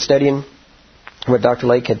started studying what Dr.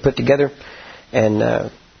 Lake had put together.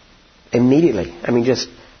 And immediately, just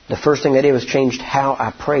the first thing I did was changed how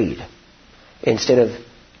I prayed. Instead of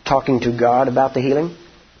talking to God about the healing,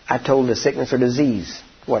 I told the sickness or disease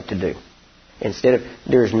what to do.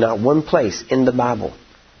 There's not one place in the Bible,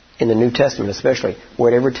 in the New Testament especially,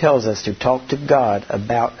 where it ever tells us to talk to God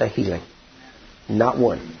about a healing. Not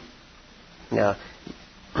one. Now,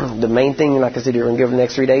 the main thing, like I said, you're going to give the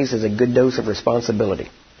next 3 days is a good dose of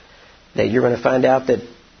responsibility. That you're going to find out that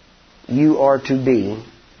you are to be,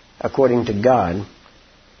 according to God,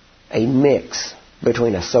 a mix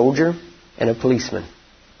between a soldier and a policeman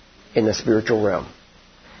in the spiritual realm.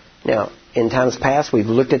 Now, in times past, we've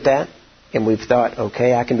looked at that and we've thought,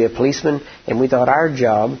 okay, I can be a policeman, and we thought our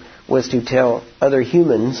job was to tell other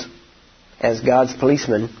humans, as God's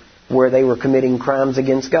policemen, where they were committing crimes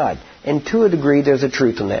against God. And to a degree, there's a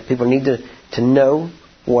truth in that. People need to know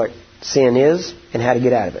what sin is and how to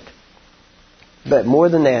get out of it. But more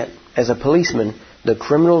than that, as a policeman, the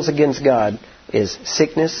criminals against God is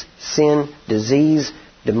sickness, sin, disease,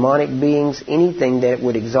 demonic beings, anything that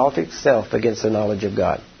would exalt itself against the knowledge of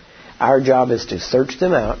God. Our job is to search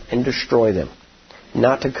them out and destroy them.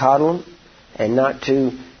 Not to coddle them and not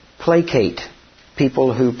to placate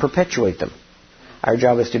people who perpetuate them. Our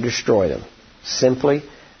job is to destroy them. Simply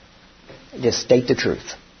just state the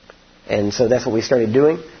truth. And so that's what we started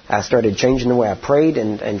doing. I started changing the way I prayed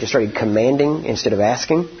and just started commanding instead of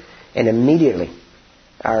asking. And immediately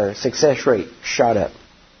our success rate shot up.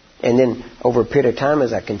 And then over a period of time,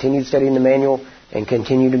 as I continued studying the manual and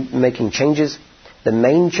continued making changes, the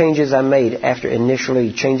main changes I made after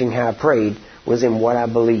initially changing how I prayed was in what I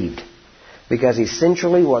believed. Because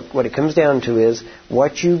essentially what it comes down to is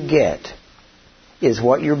what you get is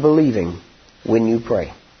what you're believing when you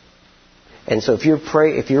pray. And so if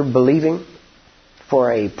you're believing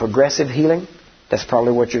for a progressive healing, that's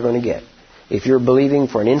probably what you're going to get. If you're believing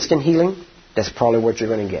for an instant healing, that's probably what you're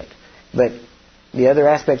going to get. But the other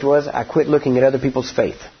aspect was I quit looking at other people's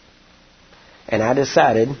faith. And I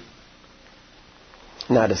decided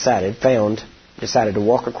to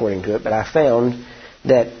walk according to it, but I found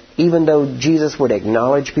that even though Jesus would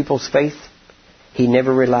acknowledge people's faith, He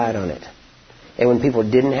never relied on it. And when people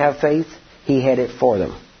didn't have faith, He had it for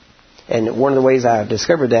them. And one of the ways I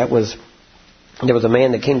discovered that was there was a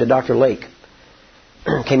man that came to Dr. Lake,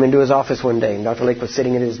 came into his office one day, and Dr. Lake was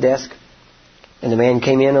sitting at his desk, and the man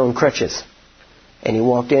came in on crutches. And he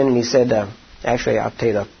walked in and he said, actually, I'll tell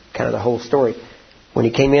you the whole story. When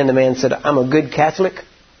he came in, the man said, I'm a good Catholic,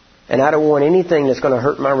 and I don't want anything that's going to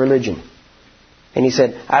hurt my religion. And he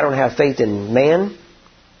said, I don't have faith in man.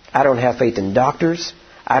 I don't have faith in doctors.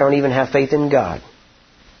 I don't even have faith in God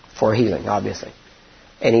for healing, obviously.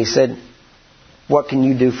 And he said, what can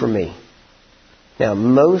you do for me? Now,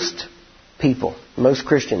 most people, most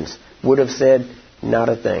Christians would have said, not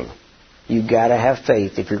a thing. You've got to have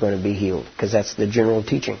faith if you're going to be healed, because that's the general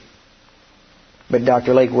teaching. But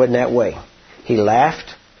Dr. Lake wasn't that way. He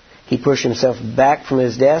laughed. He pushed himself back from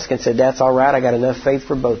his desk and said, that's all right. I got enough faith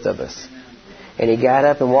for both of us. And he got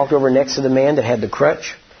up and walked over next to the man that had the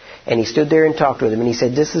crutch. And he stood there and talked with him. And he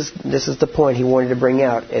said, this is the point he wanted to bring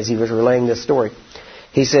out as he was relaying this story.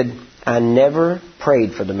 He said, I never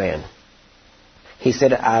prayed for the man. He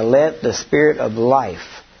said, I let the Spirit of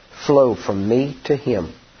life flow from me to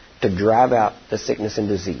him to drive out the sickness and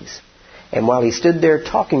disease. And while he stood there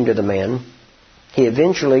talking to the man, he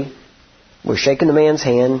eventually was shaking the man's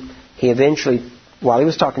hand. He eventually, while he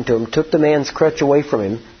was talking to him, took the man's crutch away from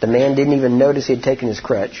him. The man didn't even notice he had taken his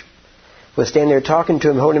crutch. Was standing there talking to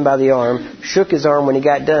him, holding him by the arm, shook his arm when he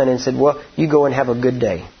got done and said, well, you go and have a good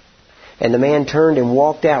day. And the man turned and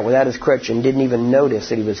walked out without his crutch and didn't even notice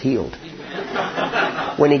that he was healed.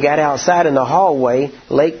 When he got outside in the hallway,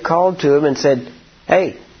 Lake called to him and said,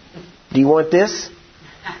 hey, do you want this?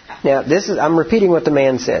 Now, I'm repeating what the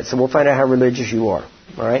man said, so we'll find out how religious you are.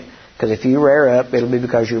 All right? Because if you rear up, it'll be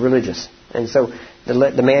because you're religious. And so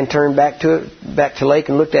the man turned back to Lake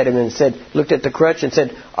and looked at him and said, looked at the crutch and said,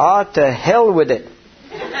 to hell with it.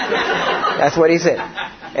 That's what he said.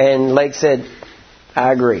 And Lake said,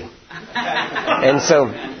 I agree. And so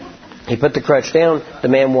he put the crutch down. The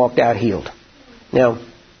man walked out healed. Now,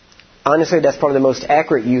 honestly, that's probably the most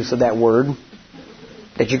accurate use of that word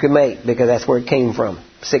that you could make, because that's where it came from.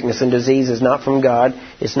 Sickness and disease is not from God.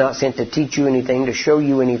 It's not sent to teach you anything, to show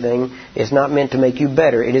you anything. It's not meant to make you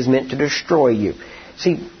better. It is meant to destroy you.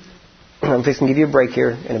 See, I'm fixing to give you a break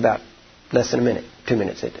here in about less than a minute, 2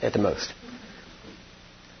 minutes at the most.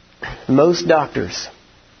 Most doctors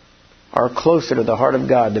are closer to the heart of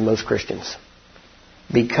God than most Christians,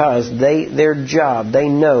 because their job, they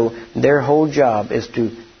know their whole job is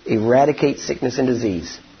to eradicate sickness and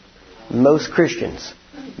disease. Most Christians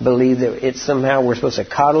believe that it's somehow we're supposed to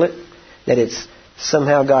coddle it, that it's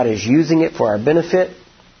somehow God is using it for our benefit,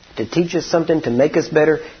 to teach us something, to make us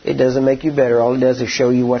better. It doesn't make you better. All it does is show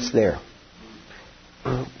you what's there.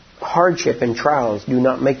 Hardship and trials do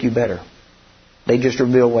not make you better. They just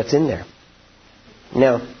reveal what's in there.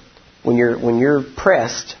 Now, when you're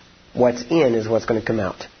pressed, what's in is what's going to come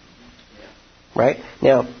out. Right?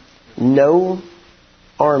 Now, no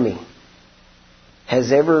army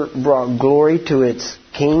has ever brought glory to its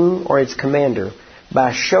king or its commander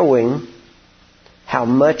by showing how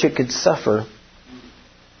much it could suffer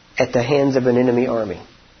at the hands of an enemy army.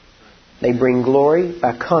 They bring glory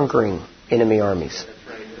by conquering enemy armies.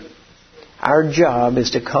 Our job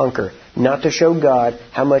is to conquer, not to show God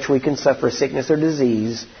how much we can suffer sickness or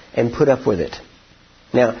disease and put up with it.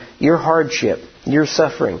 Now, your hardship, your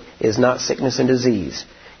suffering is not sickness and disease.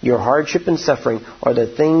 Your hardship and suffering are the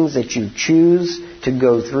things that you choose to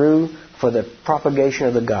go through for the propagation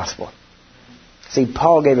of the gospel. See,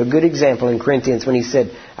 Paul gave a good example in Corinthians when he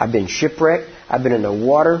said, I've been shipwrecked, I've been in the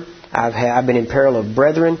water, I've been in peril of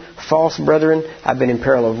brethren, false brethren, I've been in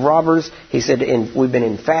peril of robbers. He said, we've been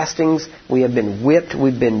in fastings, we have been whipped,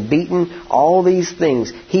 we've been beaten, all these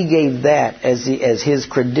things. He gave that as his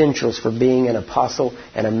credentials for being an apostle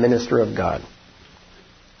and a minister of God.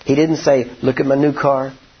 He didn't say, look at my new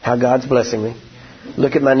car, how God's blessing me.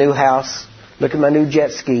 Look at my new house. Look at my new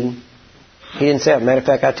jet ski. He didn't say that. Matter of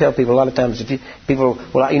fact, I tell people a lot of times,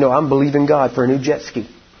 I'm believing God for a new jet ski.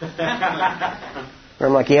 And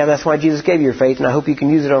I'm like, yeah, that's why Jesus gave you your faith, and I hope you can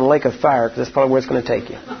use it on a lake of fire, because that's probably where it's going to take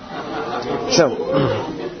you. So,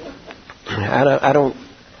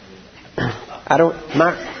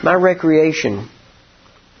 my recreation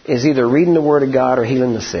is either reading the Word of God or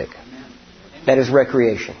healing the sick. That is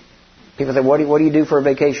recreation. People say, what do you do for a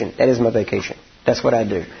vacation? That is my vacation. That's what I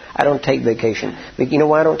do. I don't take vacation. But you know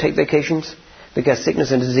why I don't take vacations? Because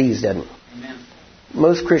sickness and disease doesn't. Amen.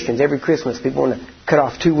 Most Christians, every Christmas, people want to cut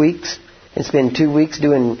off 2 weeks and spend 2 weeks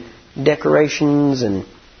doing decorations and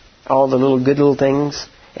all the good little things.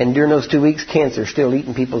 And during those 2 weeks, cancer's still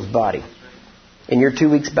eating people's body. And you're 2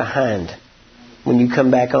 weeks behind when you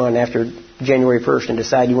come back on after January 1st and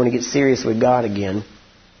decide you want to get serious with God again.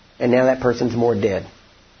 and now that person's more dead.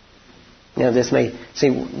 Now this may... See,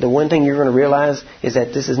 the one thing you're going to realize is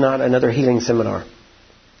that this is not another healing seminar.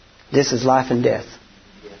 This is life and death.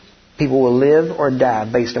 People will live or die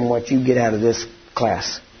based on what you get out of this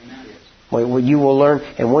class. What you will learn.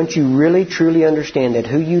 And once you really, truly understand that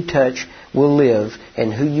who you touch will live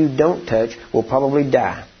and who you don't touch will probably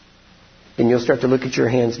die, then you'll start to look at your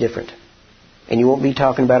hands different. And you won't be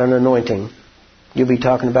talking about an anointing. You'll be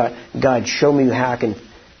talking about, God, show me how I can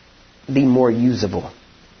be more usable.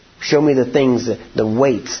 Show me the things, the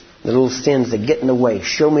weights, the little sins that get in the way.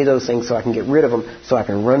 Show me those things so I can get rid of them, so I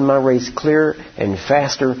can run my race clearer and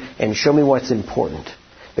faster, and show me what's important.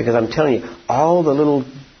 Because I'm telling you, all the little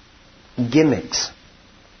gimmicks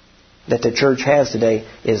that the church has today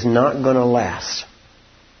is not going to last.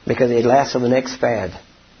 Because it lasts for the next fad.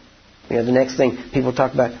 You know, the next thing, people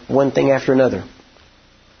talk about one thing after another.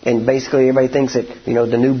 And basically everybody thinks that, you know,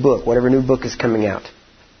 the new book, whatever new book is coming out.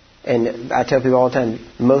 And I tell people all the time,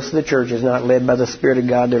 most of the church is not led by the Spirit of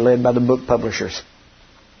God, they're led by the book publishers.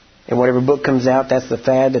 And whatever book comes out, that's the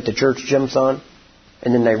fad that the church jumps on.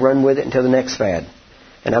 And then they run with it until the next fad.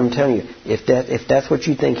 And I'm telling you, if that's what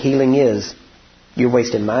you think healing is, you're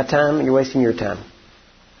wasting my time and you're wasting your time.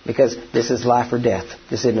 Because this is life or death.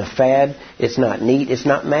 This isn't a fad. It's not neat. It's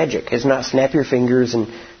not magic. It's not snap your fingers and,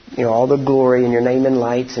 you know, all the glory and your name in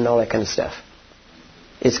lights and all that kind of stuff.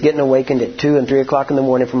 It's getting awakened at 2 and 3 o'clock in the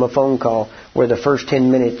morning from a phone call where the first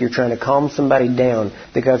 10 minutes you're trying to calm somebody down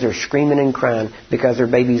because they're screaming and crying because their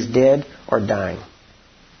baby's dead or dying.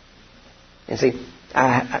 And see,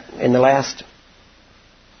 I in the last,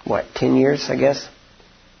 10 years, I guess,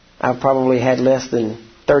 I've probably had less than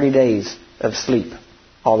 30 days of sleep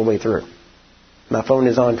all the way through. My phone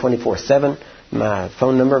is on 24/7. My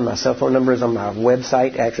phone number, my cell phone number is on my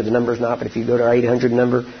website. Actually, the number's not, but if you go to our 800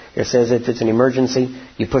 number, it says if it's an emergency,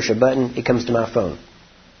 you push a button, it comes to my phone.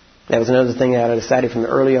 That was another thing that I decided from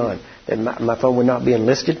early on, that my phone would not be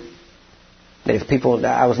enlisted. That if people,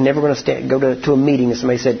 I was never going to go to a meeting and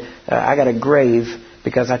somebody said, I got a grave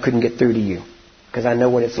because I couldn't get through to you. Because I know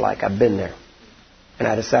what it's like. I've been there. And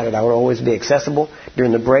I decided I would always be accessible.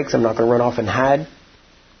 During the breaks, I'm not going to run off and hide.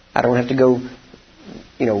 I don't have to go,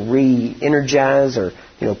 re-energize or,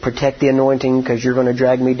 protect the anointing because you're going to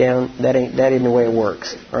drag me down. That isn't the way it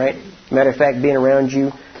works. All right? Matter of fact, being around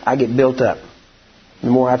you, I get built up. The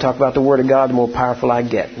more I talk about the Word of God, the more powerful I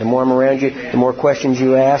get. The more I'm around you, the more questions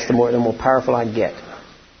you ask, the more powerful I get.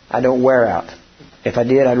 I don't wear out. If I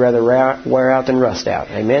did, I'd rather wear out than rust out.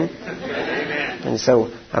 Amen? And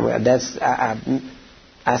so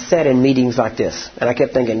I sat in meetings like this, and I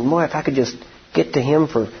kept thinking, boy, if I could just get to him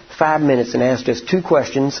for 5 minutes and ask just 2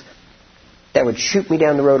 questions, that would shoot me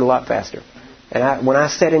down the road a lot faster. And when I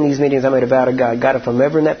sat in these meetings, I made a vow to God, God, if I'm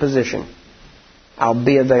ever in that position, I'll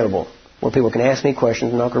be available where people can ask me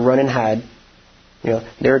questions. I'm not going to run and hide.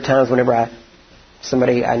 There are times whenever I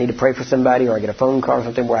need to pray for somebody or I get a phone call or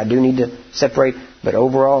something where I do need to separate. But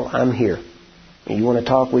overall, I'm here. You want to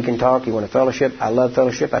talk, we can talk. You want to fellowship, I love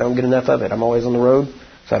fellowship. I don't get enough of it. I'm always on the road,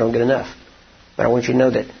 so I don't get enough. But I want you to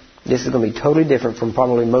know that this is going to be totally different from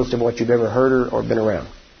probably most of what you've ever heard or been around.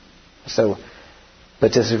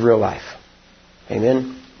 But this is real life.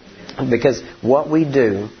 Amen? Because what we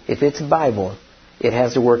do, if it's Bible, it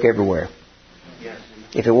has to work everywhere.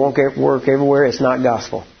 If it won't work everywhere, it's not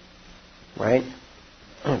gospel. Right?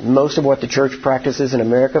 Most of what the church practices in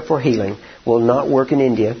America for healing will not work in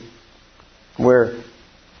India, where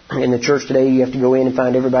in the church today you have to go in and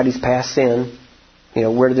find everybody's past sin.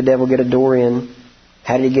 Where did the devil get a door in?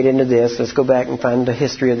 How did he get into this? Let's go back and find the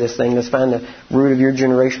history of this thing. Let's find the root of your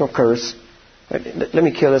generational curse. Let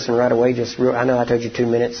me kill this one right away. I know I told you 2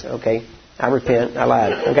 minutes. Okay. I repent. I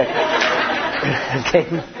lied. Okay. Okay.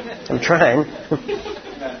 I'm trying.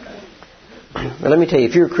 But let me tell you,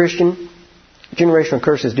 if you're a Christian, generational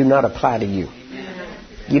curses do not apply to you.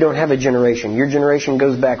 You don't have a generation. Your generation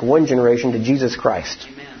goes back 1 generation to Jesus Christ.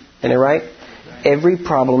 Isn't that right? Every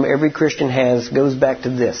problem every Christian has goes back to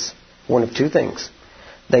this. One of 2 things.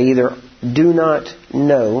 They either do not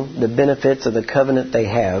know the benefits of the covenant they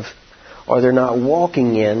have, or they're not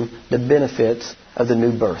walking in the benefits of the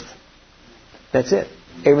new birth. That's it.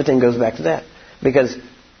 Everything goes back to that. Because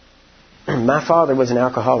my father was an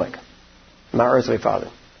alcoholic. My earthly father.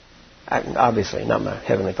 Obviously, not my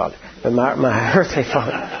heavenly father, but my earthly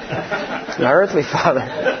father. My earthly father.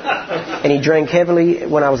 And he drank heavily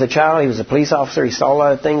when I was a child. He was a police officer. He saw a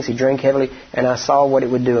lot of things. He drank heavily, and I saw what it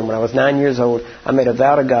would do. And when I was 9 years old, I made a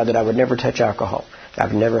vow to God that I would never touch alcohol.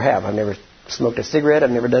 I've never smoked a cigarette. I've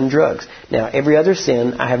never done drugs. Now, every other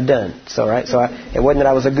sin I have done. So it wasn't that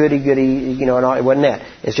I was a goody, and all. It wasn't that.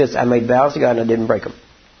 It's just I made vows to God and I didn't break them.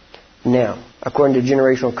 Now, according to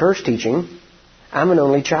generational curse teaching, I'm an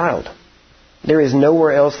only child. There is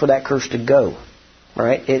nowhere else for that curse to go.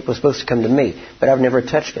 Right? It was supposed to come to me, but I've never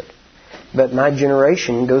touched it. But my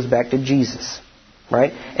generation goes back to Jesus.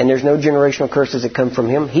 Right? And there's no generational curses that come from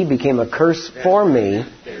Him. He became a curse for me,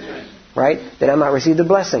 right? That I might receive the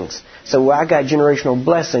blessings. So I got generational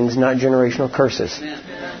blessings, not generational curses.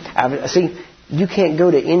 See, you can't go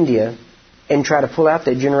to India and try to pull out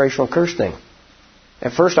that generational curse thing.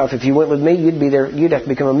 And first off, if you went with me, you'd be there. You'd have to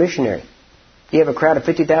become a missionary. You have a crowd of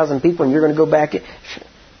 50,000 people, and you're going to go back.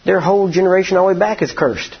 Their whole generation all the way back is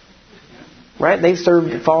cursed. Right? They've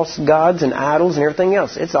served false gods and idols and everything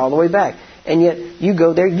else. It's all the way back. And yet, you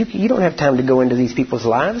go there, you don't have time to go into these people's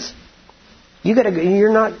lives.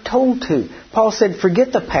 You're not told to. Paul said,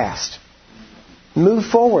 forget the past. Move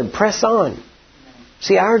forward. Press on.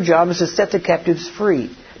 See, our job is to set the captives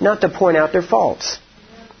free, not to point out their faults.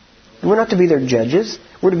 We're not to be their judges.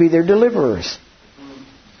 We're to be their deliverers.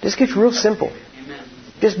 This gets real simple.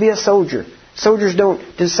 Just be a soldier. Soldiers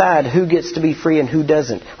don't decide who gets to be free and who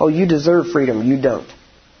doesn't. Oh, you deserve freedom. You don't.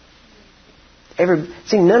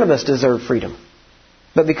 See, none of us deserve freedom.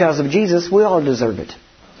 But because of Jesus, we all deserve it.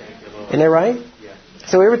 Isn't that right?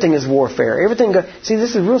 So everything is warfare. See,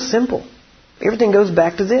 this is real simple. Everything goes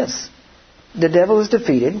back to this. The devil is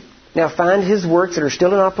defeated. Now find his works that are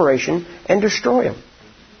still in operation and destroy them.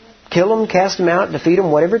 Kill them, cast them out, defeat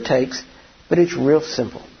them, whatever it takes. But it's real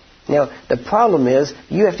simple. Now, the problem is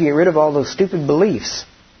you have to get rid of all those stupid beliefs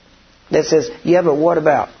that says, yeah, but what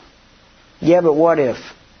about? Yeah, but what if?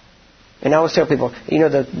 And I always tell people,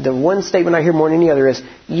 the one statement I hear more than any other is,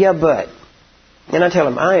 yeah, but. And I tell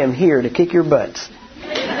them, I am here to kick your butts.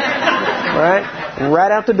 Right?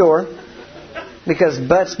 Right out the door. Because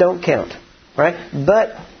butts don't count. Right?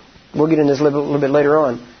 But, we'll get into this a little bit later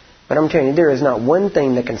on. But I'm telling you, there is not one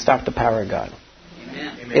thing that can stop the power of God.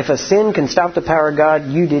 Amen. If a sin can stop the power of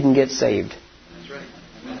God, you didn't get saved. That's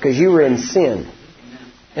right. Because you were in sin.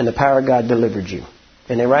 And the power of God delivered you.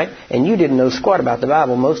 Isn't that right? And you didn't know squat about the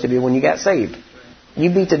Bible, most of you, when you got saved.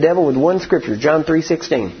 You beat the devil with one scripture, John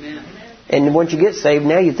 3:16. And once you get saved,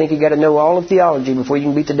 now you think you got to know all of theology before you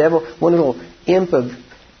can beat the devil. One little imp of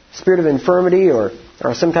spirit of infirmity or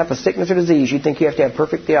some type of sickness or disease, you think you have to have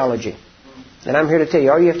perfect theology. And I'm here to tell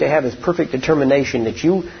you, all you have to have is perfect determination that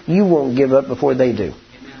you won't give up before they do.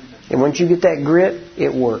 And once you get that grit,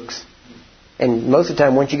 it works. And most of the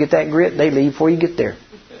time, once you get that grit, they leave before you get there.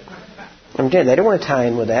 I'm telling you, they don't want to tie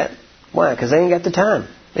in with that. Why? Because they ain't got the time.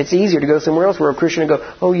 It's easier to go somewhere else where a Christian will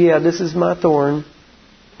go, oh yeah, this is my thorn.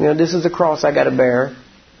 This is the cross I got to bear.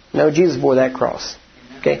 No, Jesus bore that cross.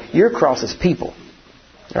 Okay? Your cross is people.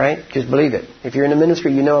 All right? Just believe it. If you're in the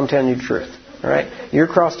ministry, you know I'm telling you the truth. All right? Your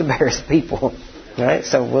cross to bear is people. All right?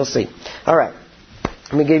 So we'll see. All right.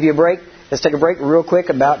 Let me give you a break. Let's take a break real quick,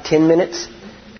 about 10 minutes.